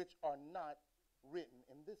 which are not written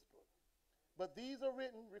in this book. But these are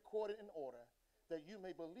written, recorded in order, that you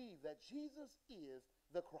may believe that Jesus is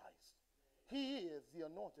the Christ. He is the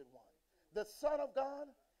anointed one, the Son of God,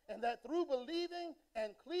 and that through believing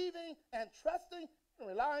and cleaving and trusting and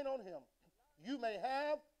relying on him, you may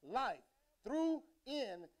have life through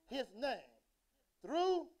in his name,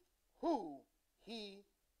 through who he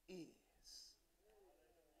is.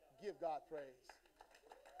 Give God praise.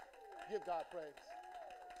 Give God praise.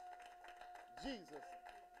 Jesus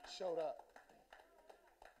showed up.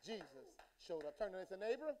 Jesus showed up. Turn to the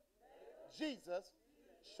neighbor. Jesus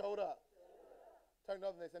showed up. Turn to the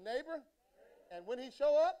other neighbor. And when he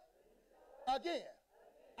show up, again,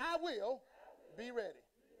 I will be ready.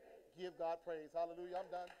 Give God praise. Hallelujah. I'm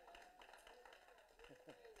done.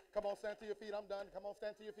 Come on, stand to your feet. I'm done. Come on,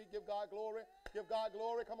 stand to your feet. Give God glory. Give God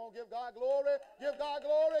glory. Come on, give God glory. Give God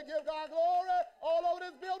glory. Give God glory. All over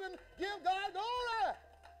this building, give God glory.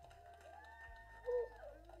 Woo.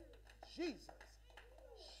 Jesus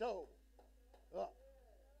showed up.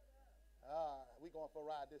 We're going for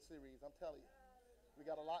a ride this series. I'm telling you. We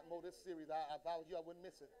got a lot more this series. If I was you, I wouldn't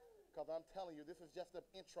miss it. Because I'm telling you, this is just the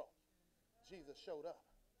intro. Jesus showed up.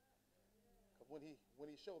 Because when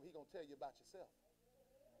he showed up, he's going to tell you about yourself.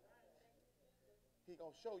 He's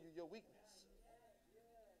going to show you your weakness.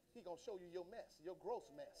 He's going to show you your mess, your gross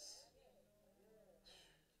mess.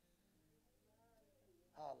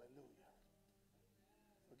 Hallelujah.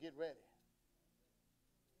 So get ready.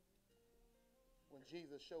 When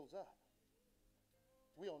Jesus shows up,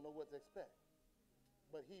 we don't know what to expect.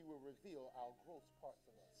 But he will reveal our gross parts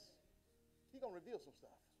of us. He's going to reveal some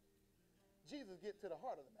stuff. Jesus get to the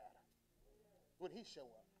heart of the matter when he show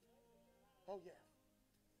up. Oh, yeah.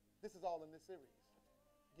 This is all in this series.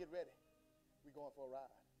 Get ready. We're going for a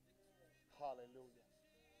ride. Hallelujah.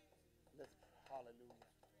 Hallelujah.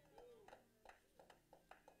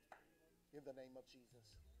 In the name of Jesus.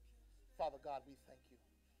 Father God, we thank you.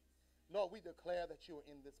 Lord, we declare that you are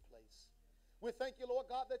in this place. We thank you, Lord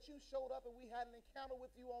God, that you showed up and we had an encounter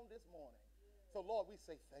with you on this morning. So, Lord, we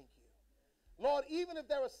say thank you. Lord, even if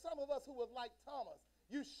there are some of us who was like Thomas,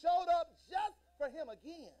 you showed up just for him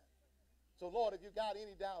again. So, Lord, if you got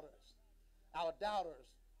any doubters, our doubters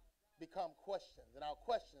become questions, and our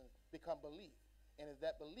questions become belief. And if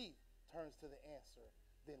that belief turns to the answer,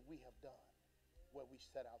 then we have done what we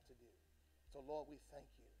set out to do. So, Lord, we thank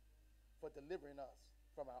you for delivering us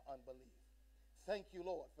from our unbelief. Thank you,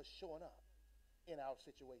 Lord, for showing up in our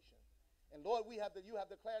situation. And, Lord, you have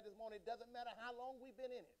declared this morning, it doesn't matter how long we've been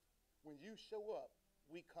in it. When you show up,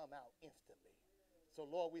 we come out instantly. So,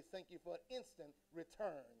 Lord, we thank you for an instant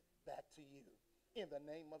return back to you in the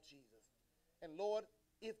name of Jesus. And, Lord,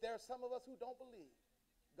 if there are some of us who don't believe,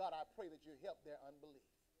 God, I pray that you help their unbelief.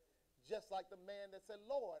 Just like the man that said,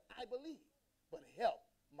 Lord, I believe, but help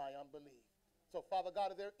my unbelief. So, Father God,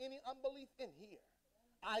 if there's any unbelief in here,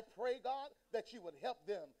 I pray, God, that you would help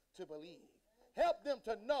them to believe. Help them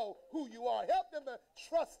to know who you are. Help them to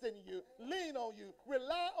trust in you, lean on you,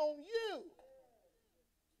 rely on you.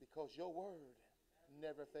 Because your word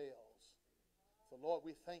never fails. So, Lord,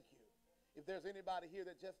 we thank you. If there's anybody here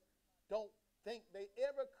that just don't think they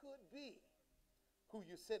ever could be who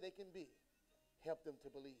you said they can be, help them to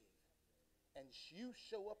believe. And you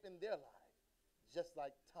show up in their life just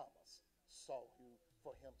like Thomas saw you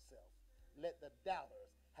for himself. Let the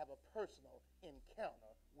doubters have a personal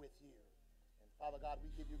encounter with you. And Father God, we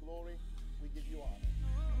give you glory. We give you honor.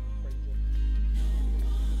 Praise your name.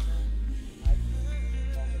 I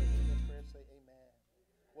prayer, say amen.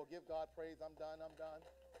 Well, give God God praise. I'm done. I'm done.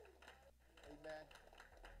 Amen.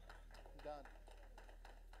 I'm done.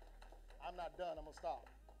 I'm not done. I'm going to stop.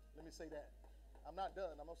 Let me say that. I'm not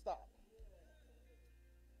done. I'm going to stop.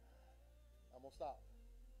 I'm going to stop.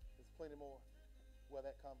 There's plenty more where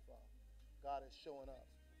that comes from. God is showing up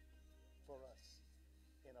for us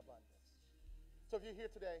in abundance. So if you're here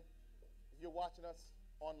today, if you're watching us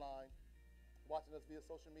online, watching us via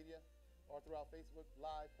social media or through our Facebook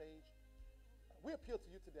Live page, we appeal to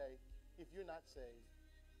you today if you're not saved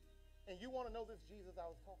and you want to know this Jesus I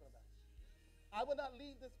was talking about. I will not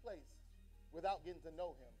leave this place without getting to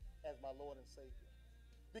know him as my Lord and Savior.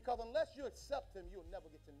 Because unless you accept him, you'll never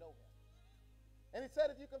get to know him. And he said,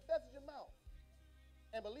 if you confess with your mouth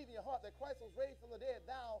and believe in your heart that Christ was raised from the dead,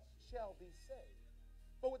 thou shalt be saved.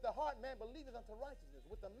 For with the heart man believeth unto righteousness.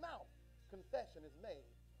 With the mouth confession is made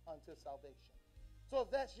unto salvation. So if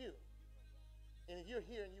that's you, and if you're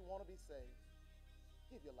here and you want to be saved,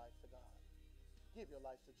 give your life to God. Give your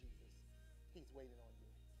life to Jesus. He's waiting on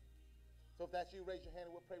you. So if that's you, raise your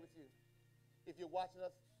hand and we'll pray with you. If you're watching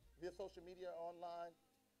us via social media or online,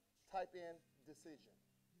 type in decision.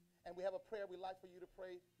 And we have a prayer we'd like for you to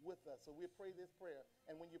pray with us. So we'll pray this prayer.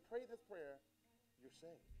 And when you pray this prayer, you're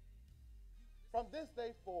saved. From this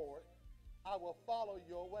day forward, I will follow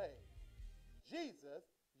your way.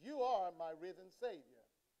 Jesus, you are my risen Savior.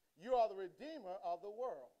 You are the Redeemer of the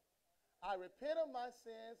world. I repent of my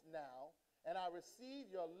sins now, and I receive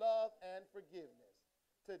your love and forgiveness.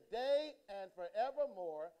 Today and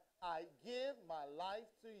forevermore, I give my life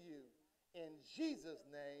to you. In Jesus'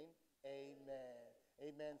 name, amen.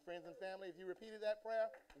 Amen. Friends and family, if you repeated that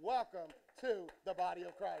prayer, welcome to the body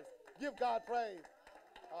of Christ. Give God praise.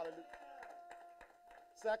 Hallelujah.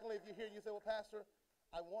 Secondly, if you're here and you say, well, Pastor,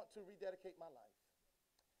 I want to rededicate my life.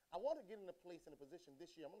 I want to get in a place, in a position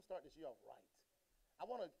this year. I'm going to start this year off right. I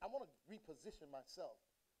want to reposition myself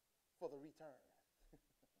for the return.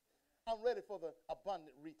 I'm ready for the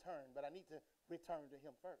abundant return, but I need to return to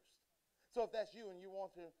him first. So if that's you and you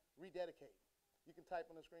want to rededicate, you can type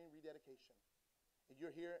on the screen, rededication. If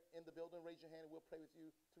you're here in the building, raise your hand and we'll pray with you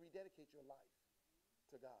to rededicate your life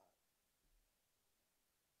to God.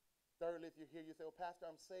 Thirdly, if you're here, you say, well, Pastor,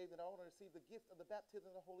 I'm saved and I want to receive the gift of the baptism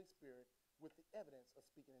of the Holy Spirit with the evidence of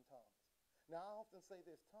speaking in tongues. Now, I often say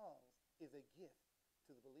this, tongues is a gift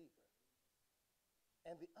to the believer.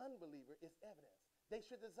 And the unbeliever is evidence. They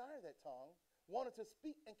should desire that tongue, wanted to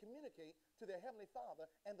speak and communicate to their Heavenly Father,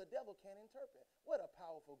 and the devil can't interpret. What a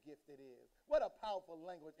powerful gift it is. What a powerful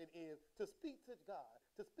language it is to speak to God,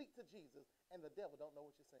 to speak to Jesus, and the devil don't know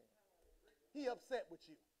what you're saying. He upset with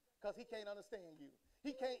you because he can't understand you.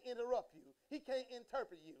 He can't interrupt you. He can't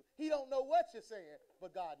interpret you. He don't know what you're saying,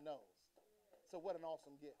 but God knows. So what an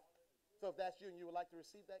awesome gift. So if that's you and you would like to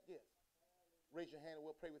receive that gift, raise your hand and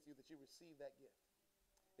we'll pray with you that you receive that gift.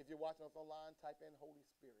 If you're watching us online, type in Holy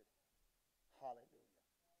Spirit. Hallelujah.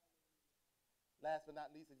 Last but not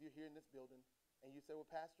least, if you're here in this building and you say, well,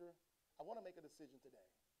 Pastor, I want to make a decision today.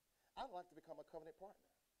 I'd like to become a covenant partner.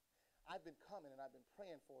 I've been coming and I've been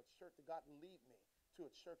praying for a church that God will lead me to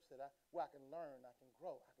a church where I can learn, I can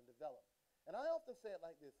grow, I can develop. And I often say it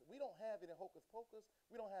like this. We don't have any hocus pocus.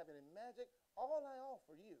 We don't have any magic. All I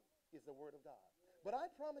offer you is the word of God. But I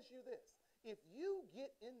promise you this. If you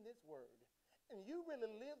get in this word and you really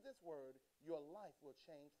live this word, your life will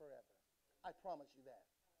change forever. I promise you that.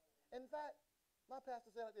 In fact, my pastor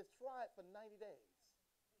said like this, try it for 90 days.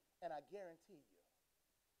 And I guarantee you,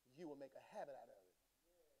 you will make a habit out of it.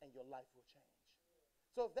 And your life will change.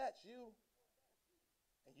 So if that's you,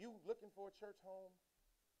 and you looking for a church home,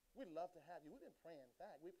 we'd love to have you. We've been praying. In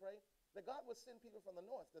fact, we pray that God will send people from the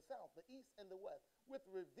north, the south, the east, and the west with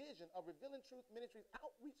revision of Revealing Truth Ministries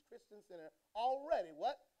Outreach Christian Center already,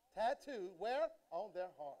 what? Tattooed, where? On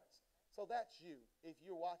their hearts. So that's you. If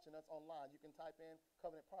you're watching us online, you can type in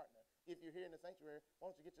Covenant Partner. If you're here in the sanctuary,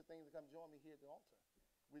 why don't you get your things and come join me here at the altar?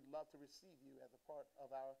 We'd love to receive you as a part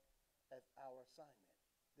of our assignment.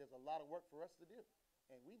 There's a lot of work for us to do,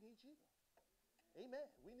 and we need you. Amen.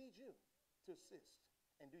 We need you to assist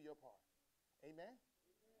and do your part. Amen?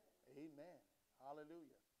 Amen.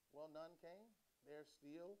 Hallelujah. Well, none came. There's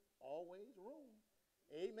still always room.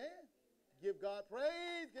 Amen. Give God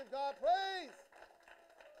praise. Give God praise.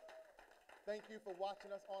 Thank you for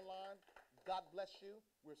watching us online. God bless you.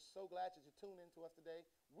 We're so glad that you tuned in to us today.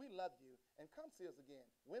 We love you. And come see us again,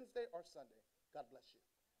 Wednesday or Sunday. God bless you.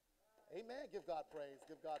 Amen. Give God praise.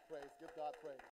 Give God praise. Give God praise.